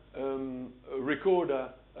record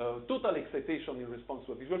total excitation in response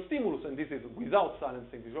to a visual stimulus, and this is without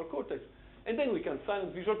silencing visual cortex. And then we can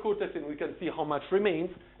silence visual cortex, and we can see how much remains,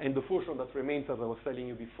 and the portion that remains, as I was telling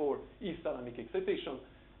you before, is thalamic excitation.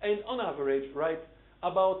 And on average, right,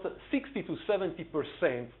 about 60 to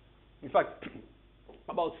 70%, in fact,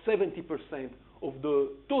 about 70% of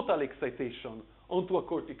the total excitation onto a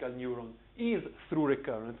cortical neuron is through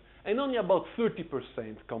recurrence, and only about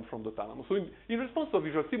 30% come from the thalamus. So in response to a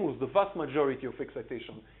visual stimulus, the vast majority of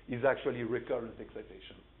excitation is actually recurrent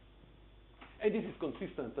excitation. And this is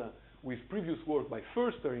consistent with previous work by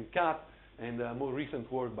Förster in cat and more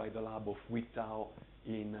recent work by the lab of Wittau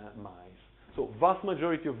in mice. So vast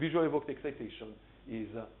majority of visual evoked excitation is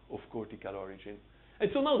of cortical origin. And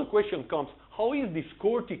so now the question comes, how is this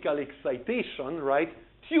cortical excitation, right,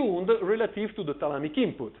 tuned relative to the thalamic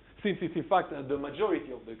input, since it's in fact the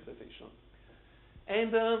majority of the excitation?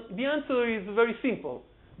 And the answer is very simple.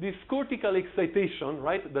 This cortical excitation,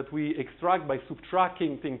 right, that we extract by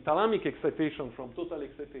subtracting thalamic excitation from total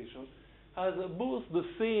excitation, has both the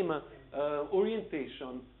same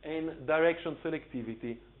orientation and direction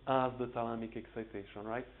selectivity as the thalamic excitation,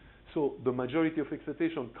 right? So the majority of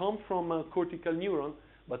excitation comes from a cortical neuron,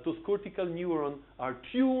 but those cortical neurons are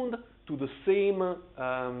tuned to the same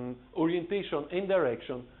orientation and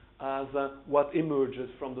direction as what emerges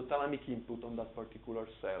from the thalamic input on that particular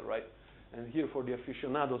cell, right? And here for the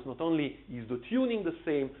aficionados, not only is the tuning the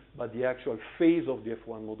same, but the actual phase of the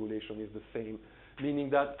F1 modulation is the same, meaning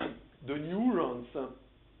that the neurons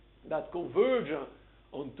that converge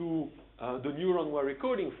onto the neuron we're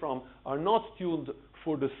recording from are not tuned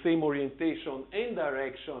for the same orientation and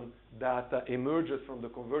direction that emerges from the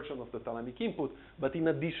conversion of the thalamic input, but in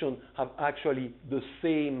addition have actually the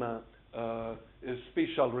same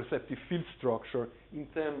spatial receptive field structure in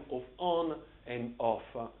terms of on and off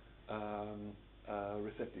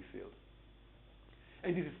receptive field.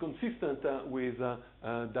 And this is consistent with a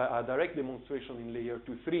direct demonstration in layer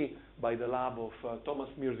 2-3 by the lab of Thomas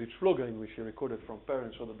Mirzic-Floga, in which he recorded from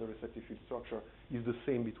parents, showed that the receptive field structure is the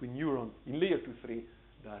same between neurons in layer 2-3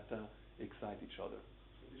 that excite each other.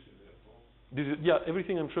 So this is layer 4? This is, yeah,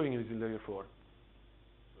 everything I'm showing you is in layer 4.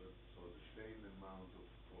 So the same amount of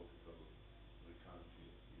cortical recurrency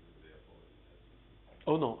is in layer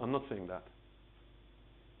 4? Oh no, I'm not saying that.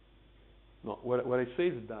 No, what I say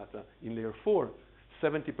is that in layer 4,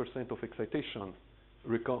 70% of excitation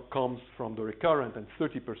comes from the recurrent and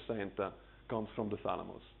 30% comes from the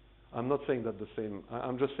thalamus. I'm not saying that the same.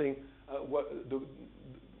 I'm just saying what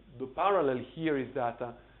the parallel here is that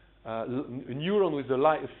a neuron with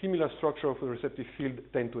a similar structure of the receptive field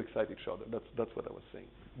tend to excite each other. That's what I was saying,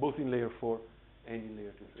 both in layer 4 and in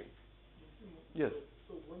layer 2-3. Yes.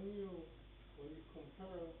 So when you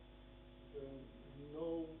compare the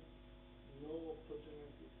no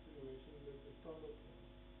optogenetic stimulation with the standard one,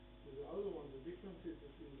 with the other one, the difference is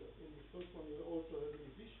that in the first one you also have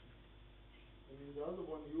inhibition, and in the other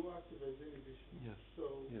one you activate the inhibition. Yes.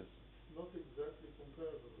 So yes. not exactly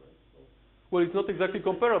comparable, right? So Well, it's not exactly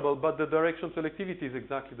comparable, but the direction selectivity is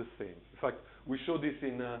exactly the same. In fact, we showed this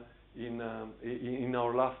in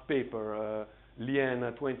our last paper, Lien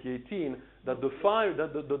 2018, that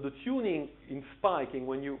the tuning in spiking,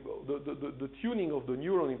 when you the tuning of the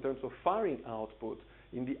neuron in terms of firing output,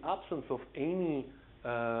 in the absence of any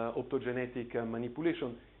optogenetic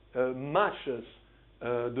manipulation, matches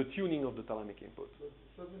the tuning of the thalamic input.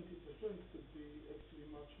 But 70% could be actually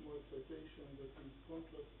much more excitation that is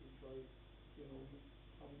contrasted by, you know,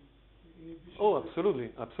 some inhibition. Oh,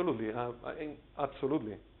 absolutely,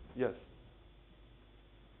 absolutely, yes.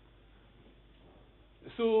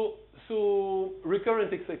 So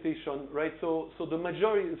recurrent excitation, right? So the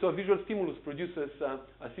majority, so a visual stimulus produces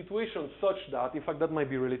a situation such that, in fact, that might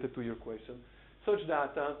be related to your question, such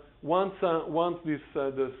that once this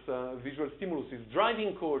visual stimulus is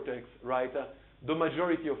driving cortex, right, the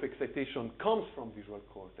majority of excitation comes from visual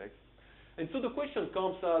cortex. And so the question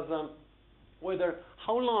comes as whether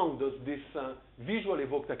how long does this visual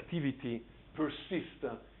evoked activity persist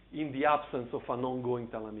in the absence of an ongoing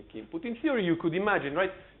thalamic input. In theory, you could imagine,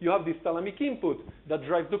 right? You have this thalamic input that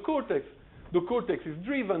drives the cortex. The cortex is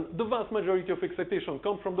driven. The vast majority of excitation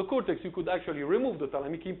comes from the cortex. You could actually remove the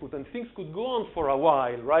thalamic input, and things could go on for a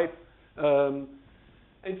while, right?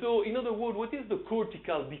 And so, in other words, what is the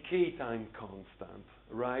cortical decay time constant,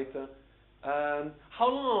 right? How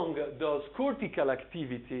long does cortical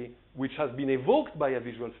activity, which has been evoked by a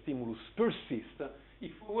visual stimulus, persist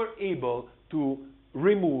if we were able to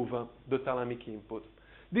remove the thalamic input?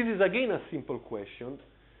 This is again a simple question,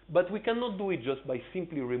 but we cannot do it just by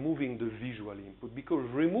simply removing the visual input, because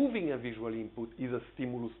removing a visual input is a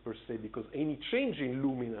stimulus per se, because any change in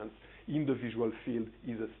luminance in the visual field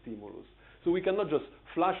is a stimulus. So we cannot just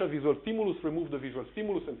flash a visual stimulus, remove the visual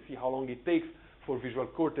stimulus, and see how long it takes for visual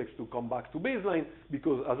cortex to come back to baseline,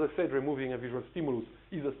 because, as I said, removing a visual stimulus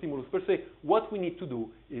is a stimulus per se. What we need to do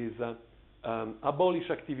is abolish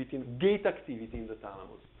activity, gate activity in the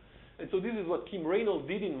thalamus. And so this is what Kim Reynolds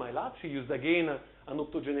did in my lab. She used, again, an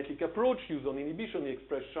optogenetic approach, used on inhibition. He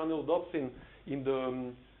expressed channel dopsin in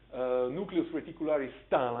the nucleus reticularis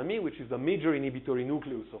thalami, which is the major inhibitory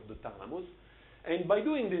nucleus of the thalamus. And by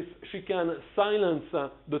doing this, she can silence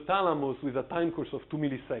the thalamus with a time course of 2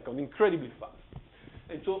 milliseconds, incredibly fast.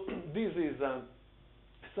 And so this is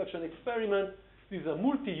such an experiment. This is a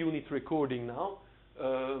multi-unit recording now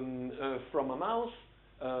from a mouse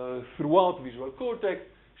throughout visual cortex.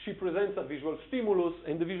 She presents a visual stimulus,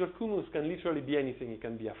 and the visual stimulus can literally be anything. It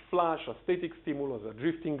can be a flash, a static stimulus, a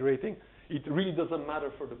drifting grating. It really doesn't matter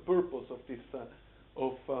for the purpose of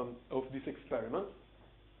this experiment.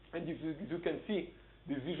 And as you can see,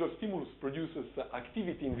 this visual stimulus produces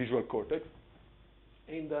activity in visual cortex.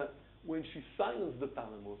 And when she silences the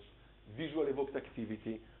thalamus, visual evoked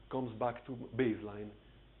activity comes back to baseline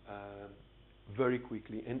very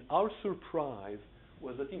quickly. And our surprise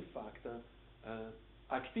was that, in fact,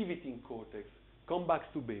 activity in cortex comes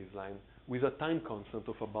back to baseline with a time constant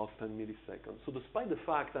of about 10 milliseconds. So despite the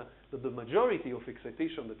fact that the majority of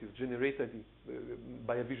excitation that is generated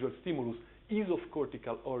by a visual stimulus is of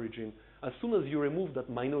cortical origin, as soon as you remove that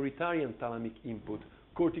minoritarian thalamic input,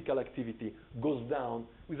 cortical activity goes down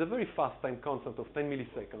with a very fast time constant of 10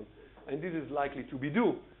 milliseconds. And this is likely to be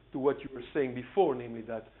due to what you were saying before, namely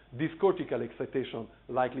that this cortical excitation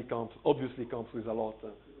obviously comes with a lot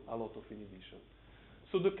of inhibition.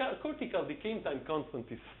 So the cortical decay time constant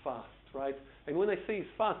is fast, right? And when I say it's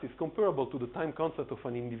fast, it's comparable to the time constant of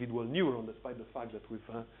an individual neuron, despite the fact that we've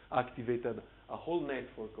activated a whole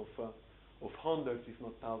network of hundreds, if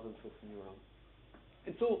not thousands, of neurons.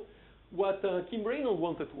 And so what Kim Reynolds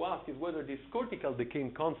wanted to ask is whether this cortical decay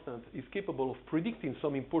constant is capable of predicting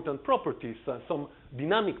some important properties, some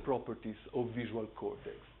dynamic properties of visual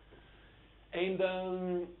cortex. And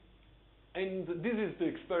this is the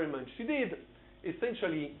experiment she did.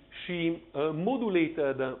 Essentially, she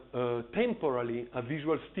modulated temporally a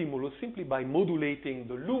visual stimulus simply by modulating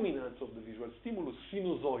the luminance of the visual stimulus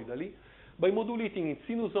sinusoidally, by modulating it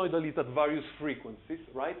sinusoidally at various frequencies,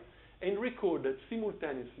 right? And recorded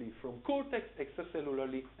simultaneously from cortex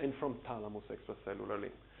extracellularly and from thalamus extracellularly.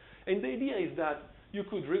 And the idea is that you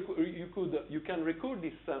can record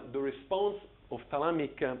this the response of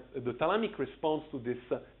the thalamic response to this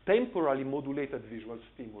temporally modulated visual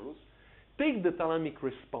stimulus, take the thalamic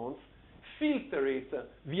response, filter it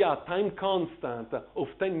via a time constant of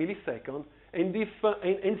 10 milliseconds,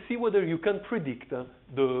 and see whether you can predict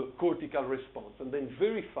the cortical response, and then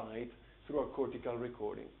verify it through a cortical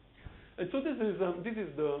recording. And so this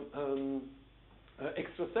is the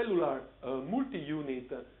extracellular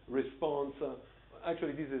multi-unit response.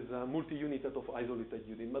 Actually, this is a multi-unit of isolated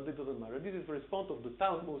unit, but it doesn't matter. This is the response of the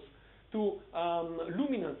thalamus to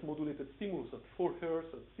luminance modulated stimulus at 4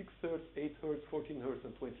 Hz, at 6 Hz, 8 Hz, 14 Hz,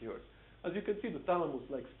 and 20 Hz. As you can see, the thalamus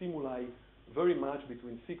likes stimuli very much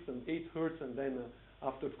between 6 and 8 Hz, and then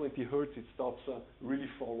after 20 Hz, it stops really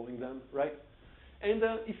following them, right? And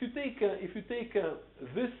if you take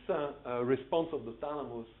this response of the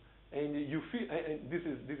thalamus, and you feel, and this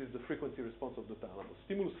is the frequency response of the thalamus,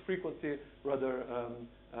 stimulus frequency rather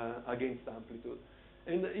against amplitude.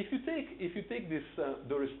 And if you take this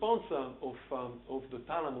the response of the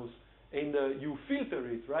thalamus and you filter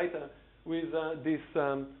it, right, with this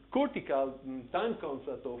cortical time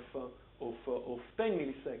constant of 10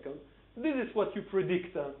 milliseconds, this is what you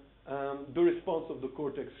predict the response of the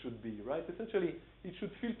cortex should be, right? Essentially, it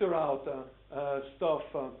should filter out stuff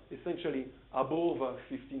essentially above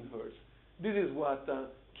 15 Hz. This is what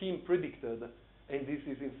Kim predicted, and this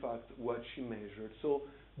is in fact what she measured. So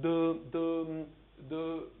the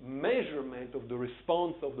measurement of the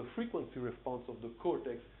response of the frequency response of the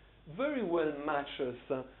cortex very well matches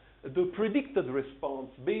the predicted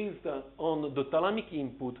response based on the thalamic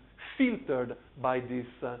input filtered by this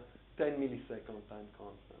 10 millisecond time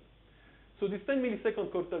constant. So this 10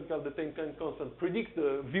 millisecond cortical time constant predicts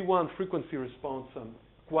the V1 frequency response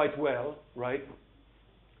quite well, right?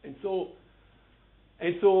 And so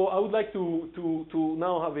I would like to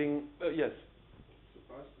now having yes.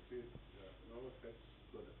 Surprised to see no effects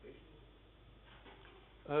to adaptation.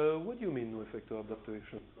 What do you mean no effect to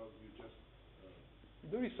adaptation? Because you just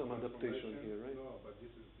There is some adaptation here, right? No, but this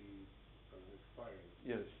is the expiring.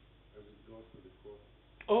 Yes. As it goes to the core.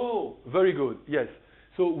 Oh, very good. Yes.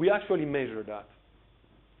 So we actually measure that.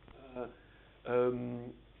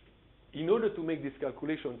 In order to make this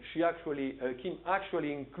calculation, Kim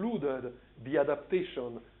actually included the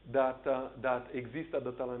adaptation that exists at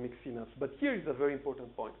the thalamic synapse. But here is a very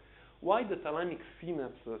important point. Why the thalamic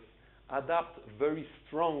synapses adapt very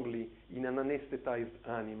strongly in an anesthetized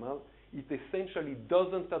animal, it essentially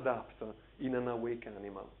doesn't adapt in an awake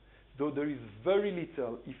animal. Though there is very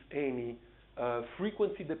little, if any,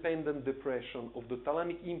 frequency-dependent depression of the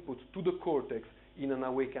thalamic input to the cortex in an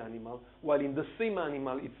awake animal, while in the same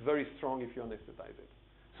animal it's very strong if you anesthetize it.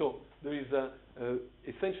 So there is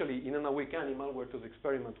essentially in an awake animal where those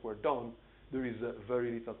experiments were done, there is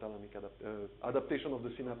very little thalamic adaptation of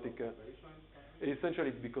the synaptic. Essentially,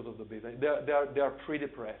 it's because of the baseline. They are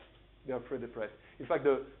pre-depressed. They are pre-depressed. In fact,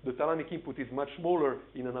 the thalamic input is much smaller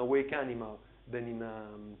in an awake animal than in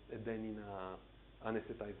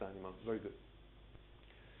anesthetized animal. Very good.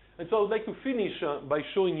 And so I would like to finish by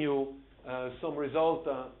showing you some results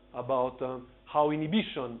about how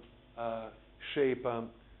inhibition shape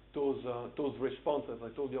those responses. I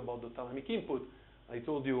told you about the thalamic input. I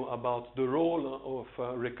told you about the role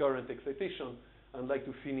of recurrent excitation. I'd like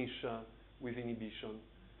to finish with inhibition.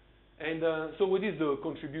 And so what is the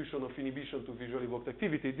contribution of inhibition to visually evoked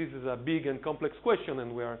activity? This is a big and complex question,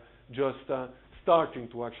 and we are just starting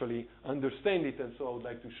to actually understand it. And so I would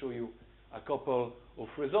like to show you a couple of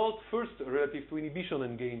results. First, relative to inhibition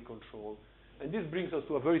and gain control. And this brings us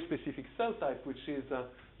to a very specific cell type, which is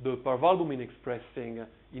the parvalbumin expressing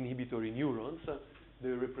inhibitory neurons. They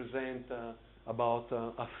represent about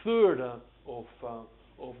a third of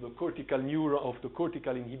the cortical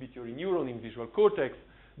inhibitory neuron in visual cortex.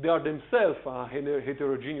 They are themselves a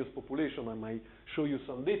heterogeneous population. I might show you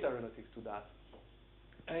some data relative to that.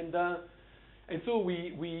 And so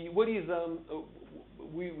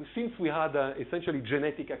since we had essentially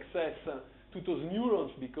genetic access to those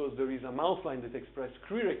neurons because there is a mouse line that expresses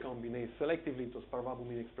Cre recombinase selectively into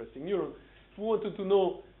parvalbumin expressing neurons, we wanted to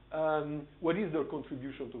know what is their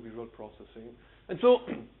contribution to visual processing. And so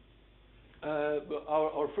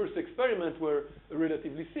our first experiments were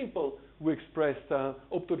relatively simple. We expressed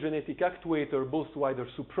optogenetic actuator both to either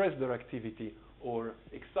suppress their activity or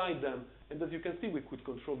excite them. And as you can see, we could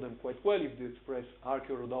control them quite well. If they express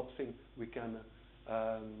archaeorhodopsin, we can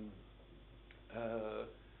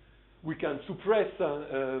suppress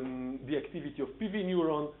the activity of PV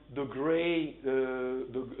neuron. The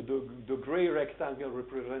gray rectangle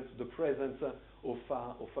represents the presence of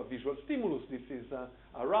a visual stimulus. This is a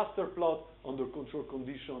raster plot. Under control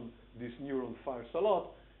condition, this neuron fires a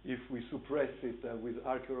lot. If we suppress it with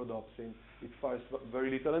archaeorhodopsin, it fires very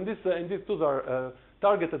little. And those are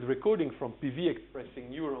targeted recording from PV expressing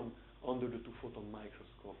neuron under the 2-photon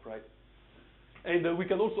microscope, right? And we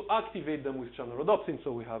can also activate them with channel rhodopsin,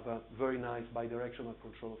 so we have a very nice bidirectional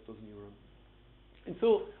control of those neurons. And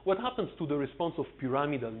so what happens to the response of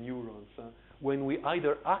pyramidal neurons when we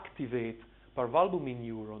either activate parvalbumin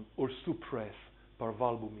neuron or suppress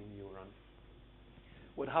parvalbumin neuron?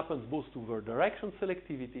 What happens both to their direction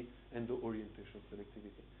selectivity and the orientation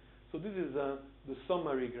selectivity? So this is the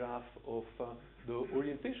summary graph of the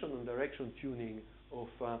orientation and direction tuning of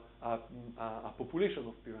a population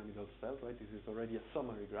of pyramidal cells, right? This is already a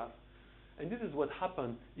summary graph. And this is what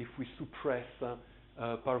happens if we suppress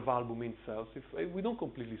parvalbumin cells. If we don't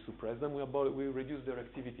completely suppress them, we reduce their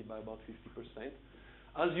activity by about 50%.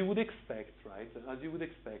 As you would expect, right? As you would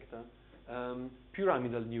expect,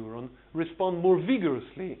 pyramidal neurons respond more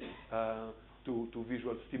vigorously to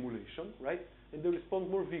visual stimulation, right? And they respond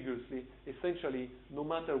more vigorously, essentially, no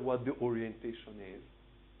matter what the orientation is.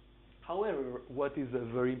 However, what is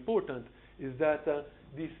very important is that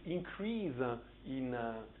this increase in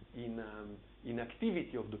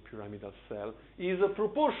activity of the pyramidal cell is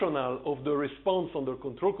proportional of the response under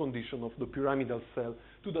control condition of the pyramidal cell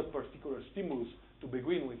to that particular stimulus to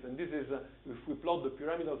begin with. And this is, if we plot the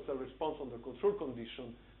pyramidal cell response under control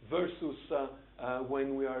condition versus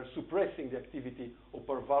when we are suppressing the activity of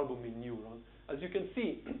parvalbumin neuron, as you can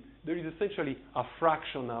see, there is essentially a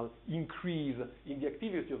fractional increase in the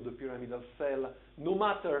activity of the pyramidal cell, no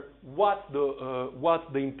matter what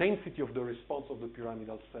the intensity of the response of the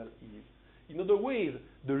pyramidal cell is. In other ways,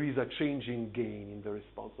 there is a changing gain in the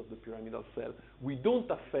response of the pyramidal cell. We don't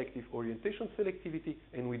affect its orientation selectivity,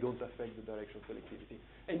 and we don't affect the direction selectivity.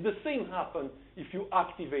 And the same happens if you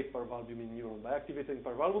activate parvalbumin neuron. By activating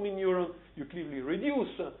parvalbumin neuron, you clearly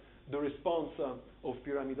reduce the response of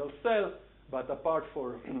pyramidal cell, but apart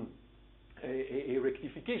for a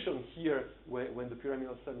rectification here, when the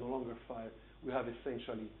pyramidal cell no longer fires, we have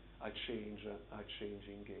essentially a change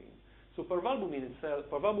in gain. So parvalbumin cells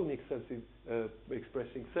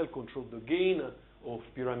expressing cell control the gain of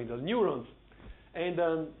pyramidal neurons. And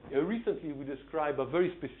recently we described a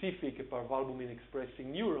very specific parvalbumin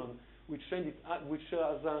expressing neuron, which has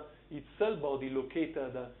its cell body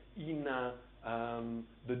located in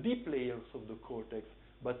the deep layers of the cortex,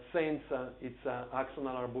 but sends its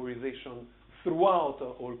axonal arborization throughout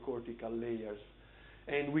all cortical layers.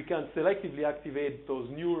 And we can selectively activate those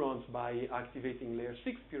neurons by activating layer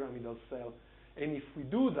 6 pyramidal cell. And if we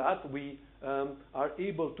do that, we are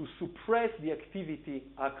able to suppress the activity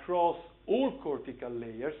across all cortical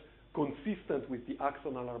layers, consistent with the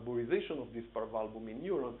axonal arborization of this parvalbumin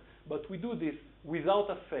neuron. But we do this without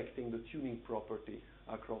affecting the tuning property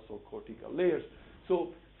across all cortical layers.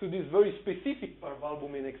 So this very specific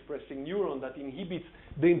parvalbumin expressing neuron that inhibits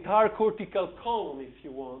the entire cortical column, if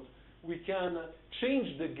you want, we can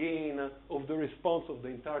change the gain of the response of the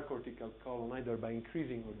entire cortical column, either by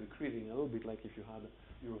increasing or decreasing, a little bit like if you had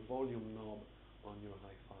your volume knob on your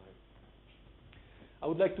hi-fi. I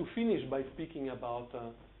would like to finish by speaking about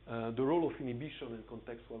the role of inhibition and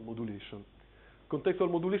contextual modulation. Contextual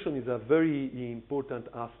modulation is a very important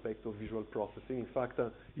aspect of visual processing. In fact,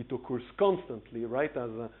 it occurs constantly, right,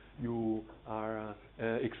 as you are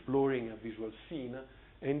exploring a visual scene.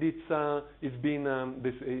 And it's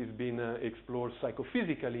been explored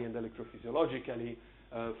psychophysically and electrophysiologically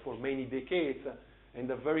for many decades.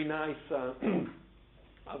 And a very nice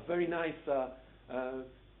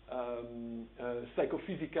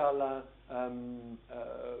psychophysical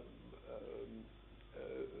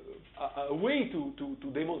a way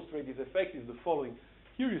to demonstrate this effect is the following.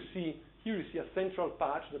 Here you see a central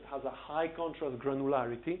patch that has a high contrast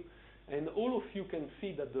granularity, and all of you can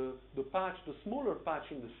see that the smaller patch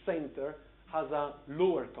in the center has a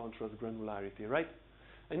lower contrast granularity, right?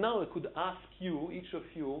 And now I could ask you, each of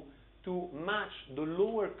you, to match the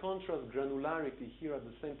lower contrast granularity here at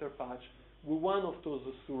the center patch with one of those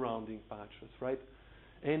surrounding patches, right?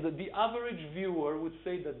 And the average viewer would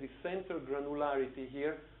say that the center granularity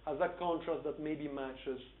here has a contrast that maybe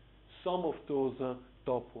matches some of those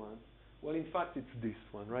top ones. Well, in fact, it's this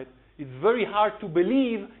one, right? It's very hard to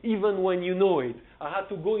believe even when you know it. I had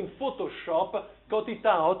to go in Photoshop, cut it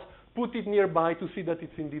out, put it nearby to see that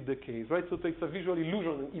it's indeed the case, right? So it's a visual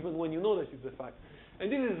illusion even when you know that it's a fact.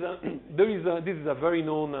 And this is a very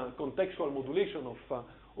known contextual modulation of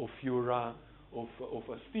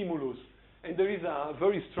a stimulus. And there is a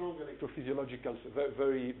very strong electrophysiological,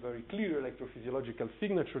 very, very clear electrophysiological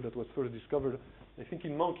signature that was first discovered, I think,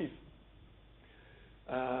 in monkeys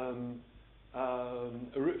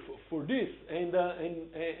for this. And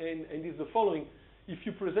is the following. If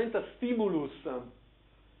you present a stimulus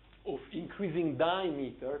of increasing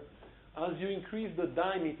diameter, as you increase the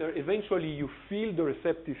diameter, eventually you feel the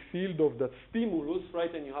receptive field of that stimulus,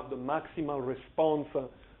 right? And you have the maximal response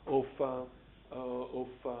of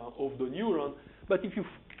the neuron. But if you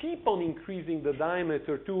keep on increasing the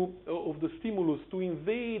diameter of the stimulus to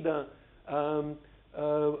invade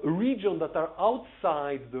regions that are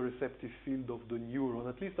outside the receptive field of the neuron,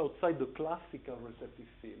 at least outside the classical receptive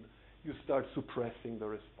field, you start suppressing the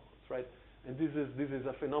response, right? And this is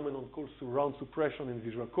a phenomenon called surround suppression in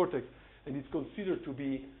visual cortex, and it's considered to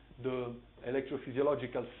be the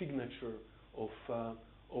electrophysiological signature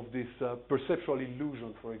of this perceptual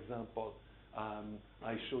illusion, for example,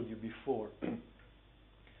 I showed you before.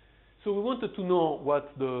 So we wanted to know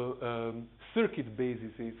what the circuit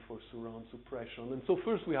basis is for surround suppression. And so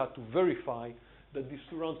first we had to verify that this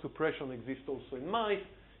surround suppression exists also in mice,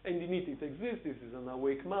 and indeed it exists. This is an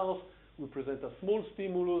awake mouse. We present a small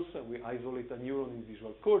stimulus, and we isolate a neuron in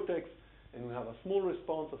visual cortex, and we have a small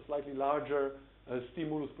response. A slightly larger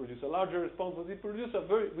stimulus produces a larger response, but it produces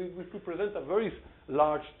we present a very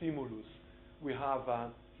large stimulus. We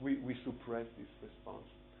suppress this response.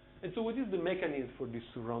 And so what is the mechanism for this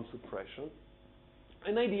surround suppression?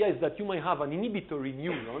 An idea is that you might have an inhibitory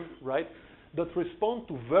neuron, right, that responds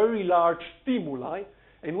to very large stimuli,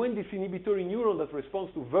 and when this inhibitory neuron that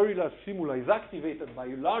responds to very large stimuli is activated by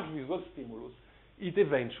a large visual stimulus, it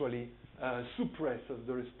eventually suppresses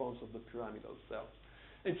the response of the pyramidal cells.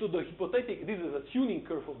 And so this is a tuning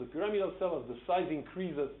curve of the pyramidal cell. As the size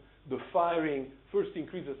increases, the firing first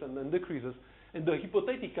increases and then decreases, and the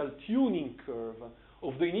hypothetical tuning curve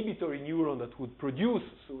of the inhibitory neuron that would produce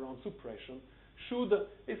surround suppression should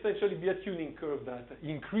essentially be a tuning curve that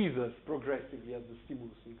increases progressively as the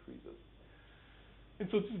stimulus increases. And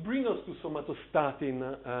so to bring us to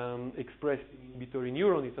somatostatin expressed in inhibitory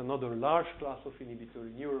neuron, it's another large class of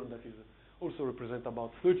inhibitory neuron that is also represent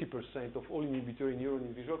about 30% of all inhibitory neuron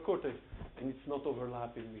in visual cortex, and it's not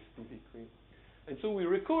overlapping with TV3. And so we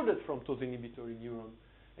recorded from those inhibitory neurons,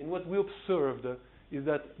 and what we observed is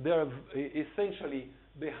that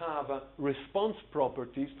they have response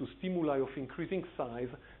properties to stimuli of increasing size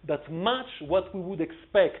that match what we would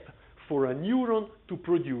expect for a neuron to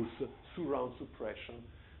produce surround suppression.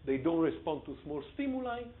 They don't respond to small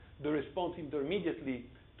stimuli, they respond intermediately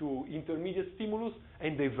to intermediate stimulus,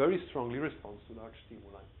 and they very strongly respond to large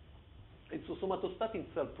stimuli. And so somatostatin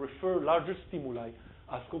cells prefer larger stimuli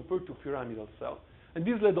as compared to pyramidal cells. And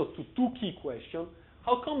this led us to two key questions.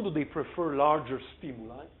 How come do they prefer larger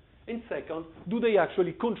stimuli? And second, do they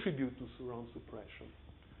actually contribute to surround suppression?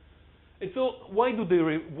 And so why do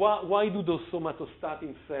those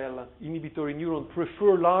somatostatin cell inhibitory neurons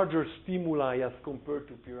prefer larger stimuli as compared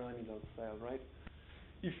to pyramidal cell, right?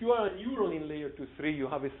 If you are a neuron in layer 2-3, you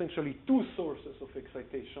have essentially two sources of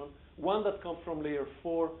excitation, one that comes from layer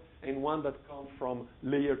 4 and one that comes from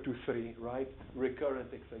layer 2-3, right?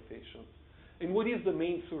 Recurrent excitation. And what is the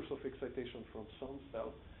main source of excitation from some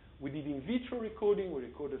cells? We did in vitro recording. We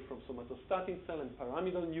recorded from somatostatin cell and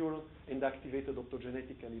pyramidal neuron and activated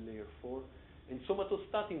optogenetically layer 4. And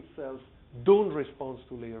somatostatin cells don't respond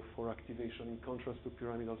to layer 4 activation in contrast to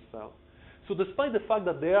pyramidal cells. So despite the fact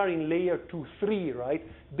that they are in layer 2-3, right,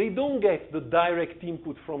 they don't get the direct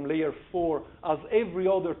input from layer 4 as every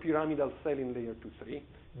other pyramidal cell in layer 2-3.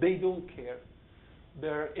 They don't care.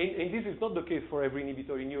 And this is not the case for every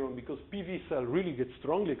inhibitory neuron, because PV cell really gets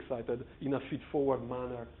strongly excited in a feed-forward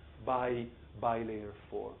manner by layer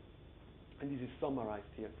 4. And this is summarized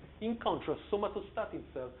here. In contrast, somatostatin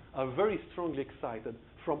cells are very strongly excited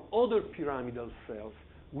from other pyramidal cells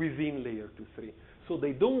within layer 2-3. So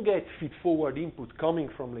they don't get feed-forward input coming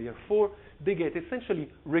from layer 4. They get essentially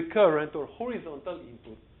recurrent or horizontal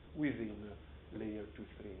input within layer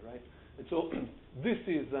 2-3, right? And so this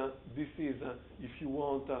is, if you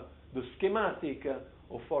want, the schematic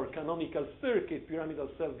of our canonical circuit. Pyramidal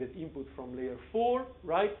cells get input from layer 4,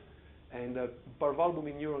 right? And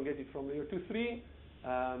parvalbumin neuron get it from layer 2-3,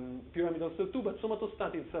 pyramidal cell 2, but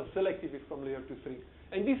somatostatin cells selectively from layer 2-3.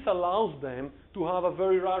 And this allows them to have a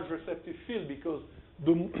very large receptive field, because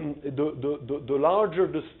the larger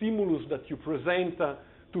the stimulus that you present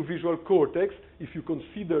to visual cortex, if you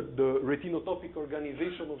consider the retinotopic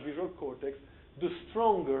organization of visual cortex, the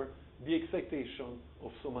stronger the excitation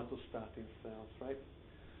of somatostatin cells, right?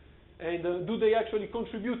 And do they actually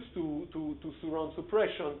contribute to surround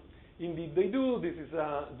suppression? Indeed, they do. This is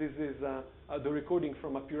the recording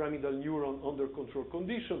from a pyramidal neuron under control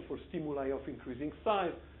condition for stimuli of increasing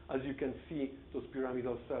size. As you can see, those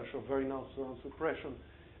pyramidal cells show very nice surround suppression.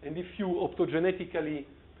 And if you optogenetically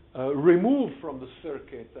remove from the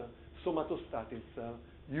circuit somatostatin cell,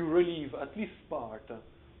 you relieve at least part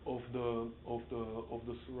of the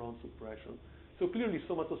surround suppression. So clearly,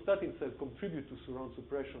 somatostatin cells contribute to surround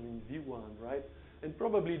suppression in V1, right? And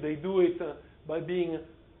probably they do it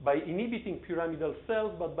by inhibiting pyramidal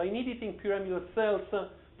cells, but by inhibiting pyramidal cells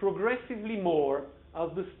progressively more as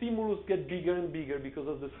the stimulus get bigger and bigger, because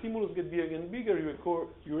as the stimulus get bigger and bigger,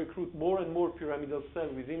 you recruit more and more pyramidal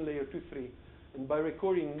cells within layer 2-3. And by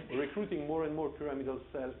recruiting more and more pyramidal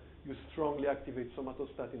cells, you strongly activate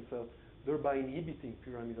somatostatin cells, thereby inhibiting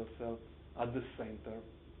pyramidal cells at the center.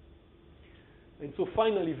 And so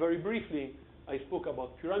finally, very briefly, I spoke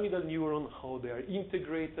about pyramidal neuron, how they are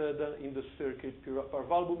integrated in the circuit,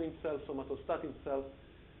 parvalbumin cells, somatostatin cells,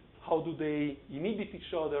 how do they inhibit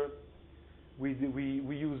each other. We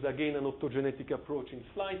used, again, an optogenetic approach in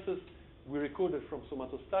slices. We recorded from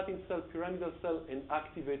somatostatin cell, pyramidal cell, and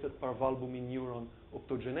activated parvalbumin neuron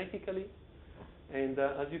optogenetically. And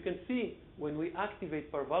as you can see, when we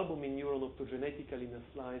activate parvalbumin neuron optogenetically in a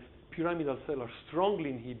slice, pyramidal cells are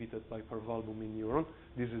strongly inhibited by parvalbumin neuron.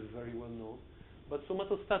 This is very well known. But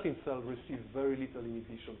somatostatin cells receive very little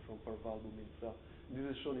inhibition from parvalbumin cell. This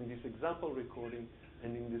is shown in this example recording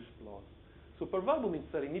and in this plot. So parvalbumin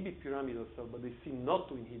cells inhibit pyramidal cells, but they seem not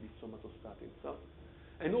to inhibit somatostatin cells.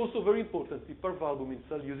 And also, very importantly, parvalbumin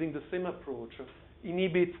cells, using the same approach,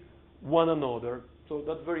 inhibit one another. So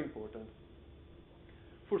that's very important.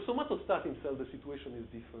 For somatostatin cells, the situation is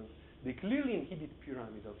different. They clearly inhibit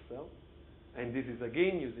pyramidal cells, and this is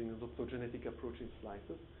again using an optogenetic approach in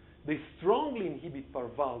slices. They strongly inhibit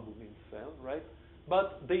parvalbumin cell, right?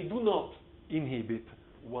 But they do not inhibit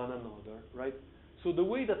one another, right? So the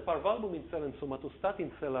way that parvalbumin cell and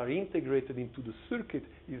somatostatin cell are integrated into the circuit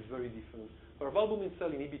is very different. Parvalbumin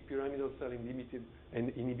cell inhibit pyramidal cell and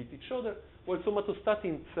inhibit each other, while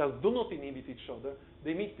somatostatin cells do not inhibit each other.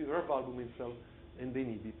 They meet parvalbumin cell and they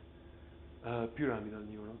inhibit pyramidal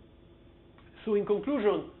neuron. So in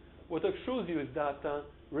conclusion, what I've shown you is that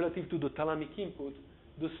relative to the thalamic input,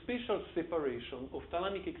 the spatial separation of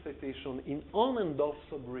thalamic excitation in on and off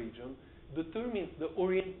subregion determines the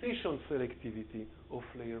orientation selectivity of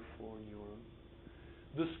layer 4 neuron.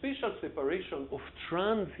 The spatial separation of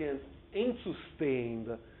transient and sustained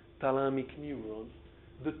thalamic neurons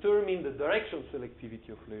determine the direction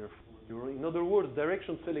selectivity of layer 4 neuron. In other words,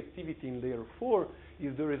 direction selectivity in layer 4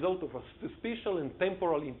 is the result of a spatial and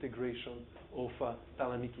temporal integration of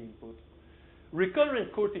thalamic input.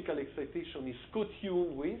 Recurrent cortical excitation is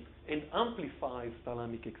co-tuned with and amplifies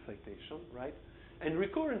thalamic excitation, right? And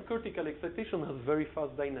recurrent cortical excitation has very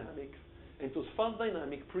fast dynamics, and those fast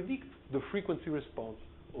dynamics predict the frequency response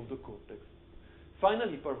of the cortex.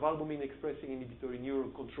 Finally, parvalbumin expressing inhibitory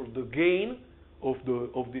neuron control the gain of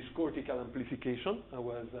this cortical amplification I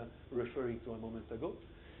was referring to a moment ago.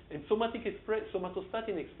 And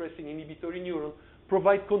somatostatin expressing inhibitory neuron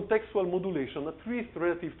provide contextual modulation, at least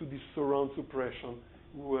relative to this surround suppression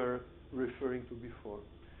we were referring to before.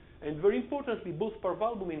 And very importantly, both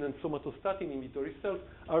parvalbumin and somatostatin inhibitory cells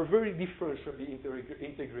are very differentially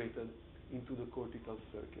integrated into the cortical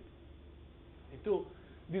circuit. And so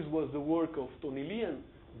this was the work of Tony Lien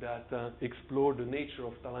that explored the nature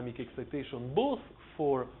of thalamic excitation, both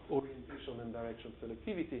for orientation and direction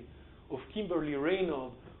selectivity, of Kimberly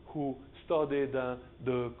Reynolds, who studied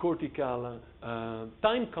the cortical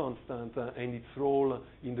time constant and its role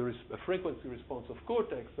in the frequency response of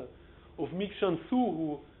cortex, of Mikshan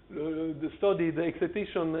Su, who studied the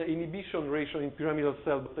excitation inhibition ratio in pyramidal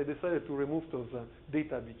cells, but I decided to remove those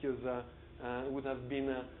data because it would have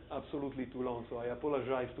been absolutely too long. So I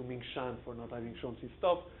apologize to Ming Shan for not having shown his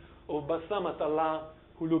stuff. Of Bassam Attallah,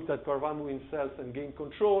 who looked at parvalbumin cells and gain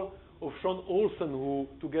control. Of Sean Olsen, who,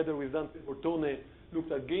 together with Dante Bortone,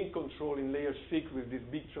 looked at gain control in layer 6 with this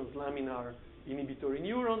big translaminar inhibitory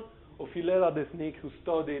neuron. Of Hilela Desnik, who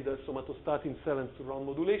studied somatostatin cell and surround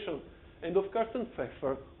modulation. And of Carsten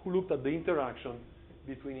Pfeffer, who looked at the interaction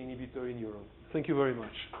between inhibitory neurons. Thank you very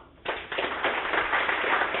much.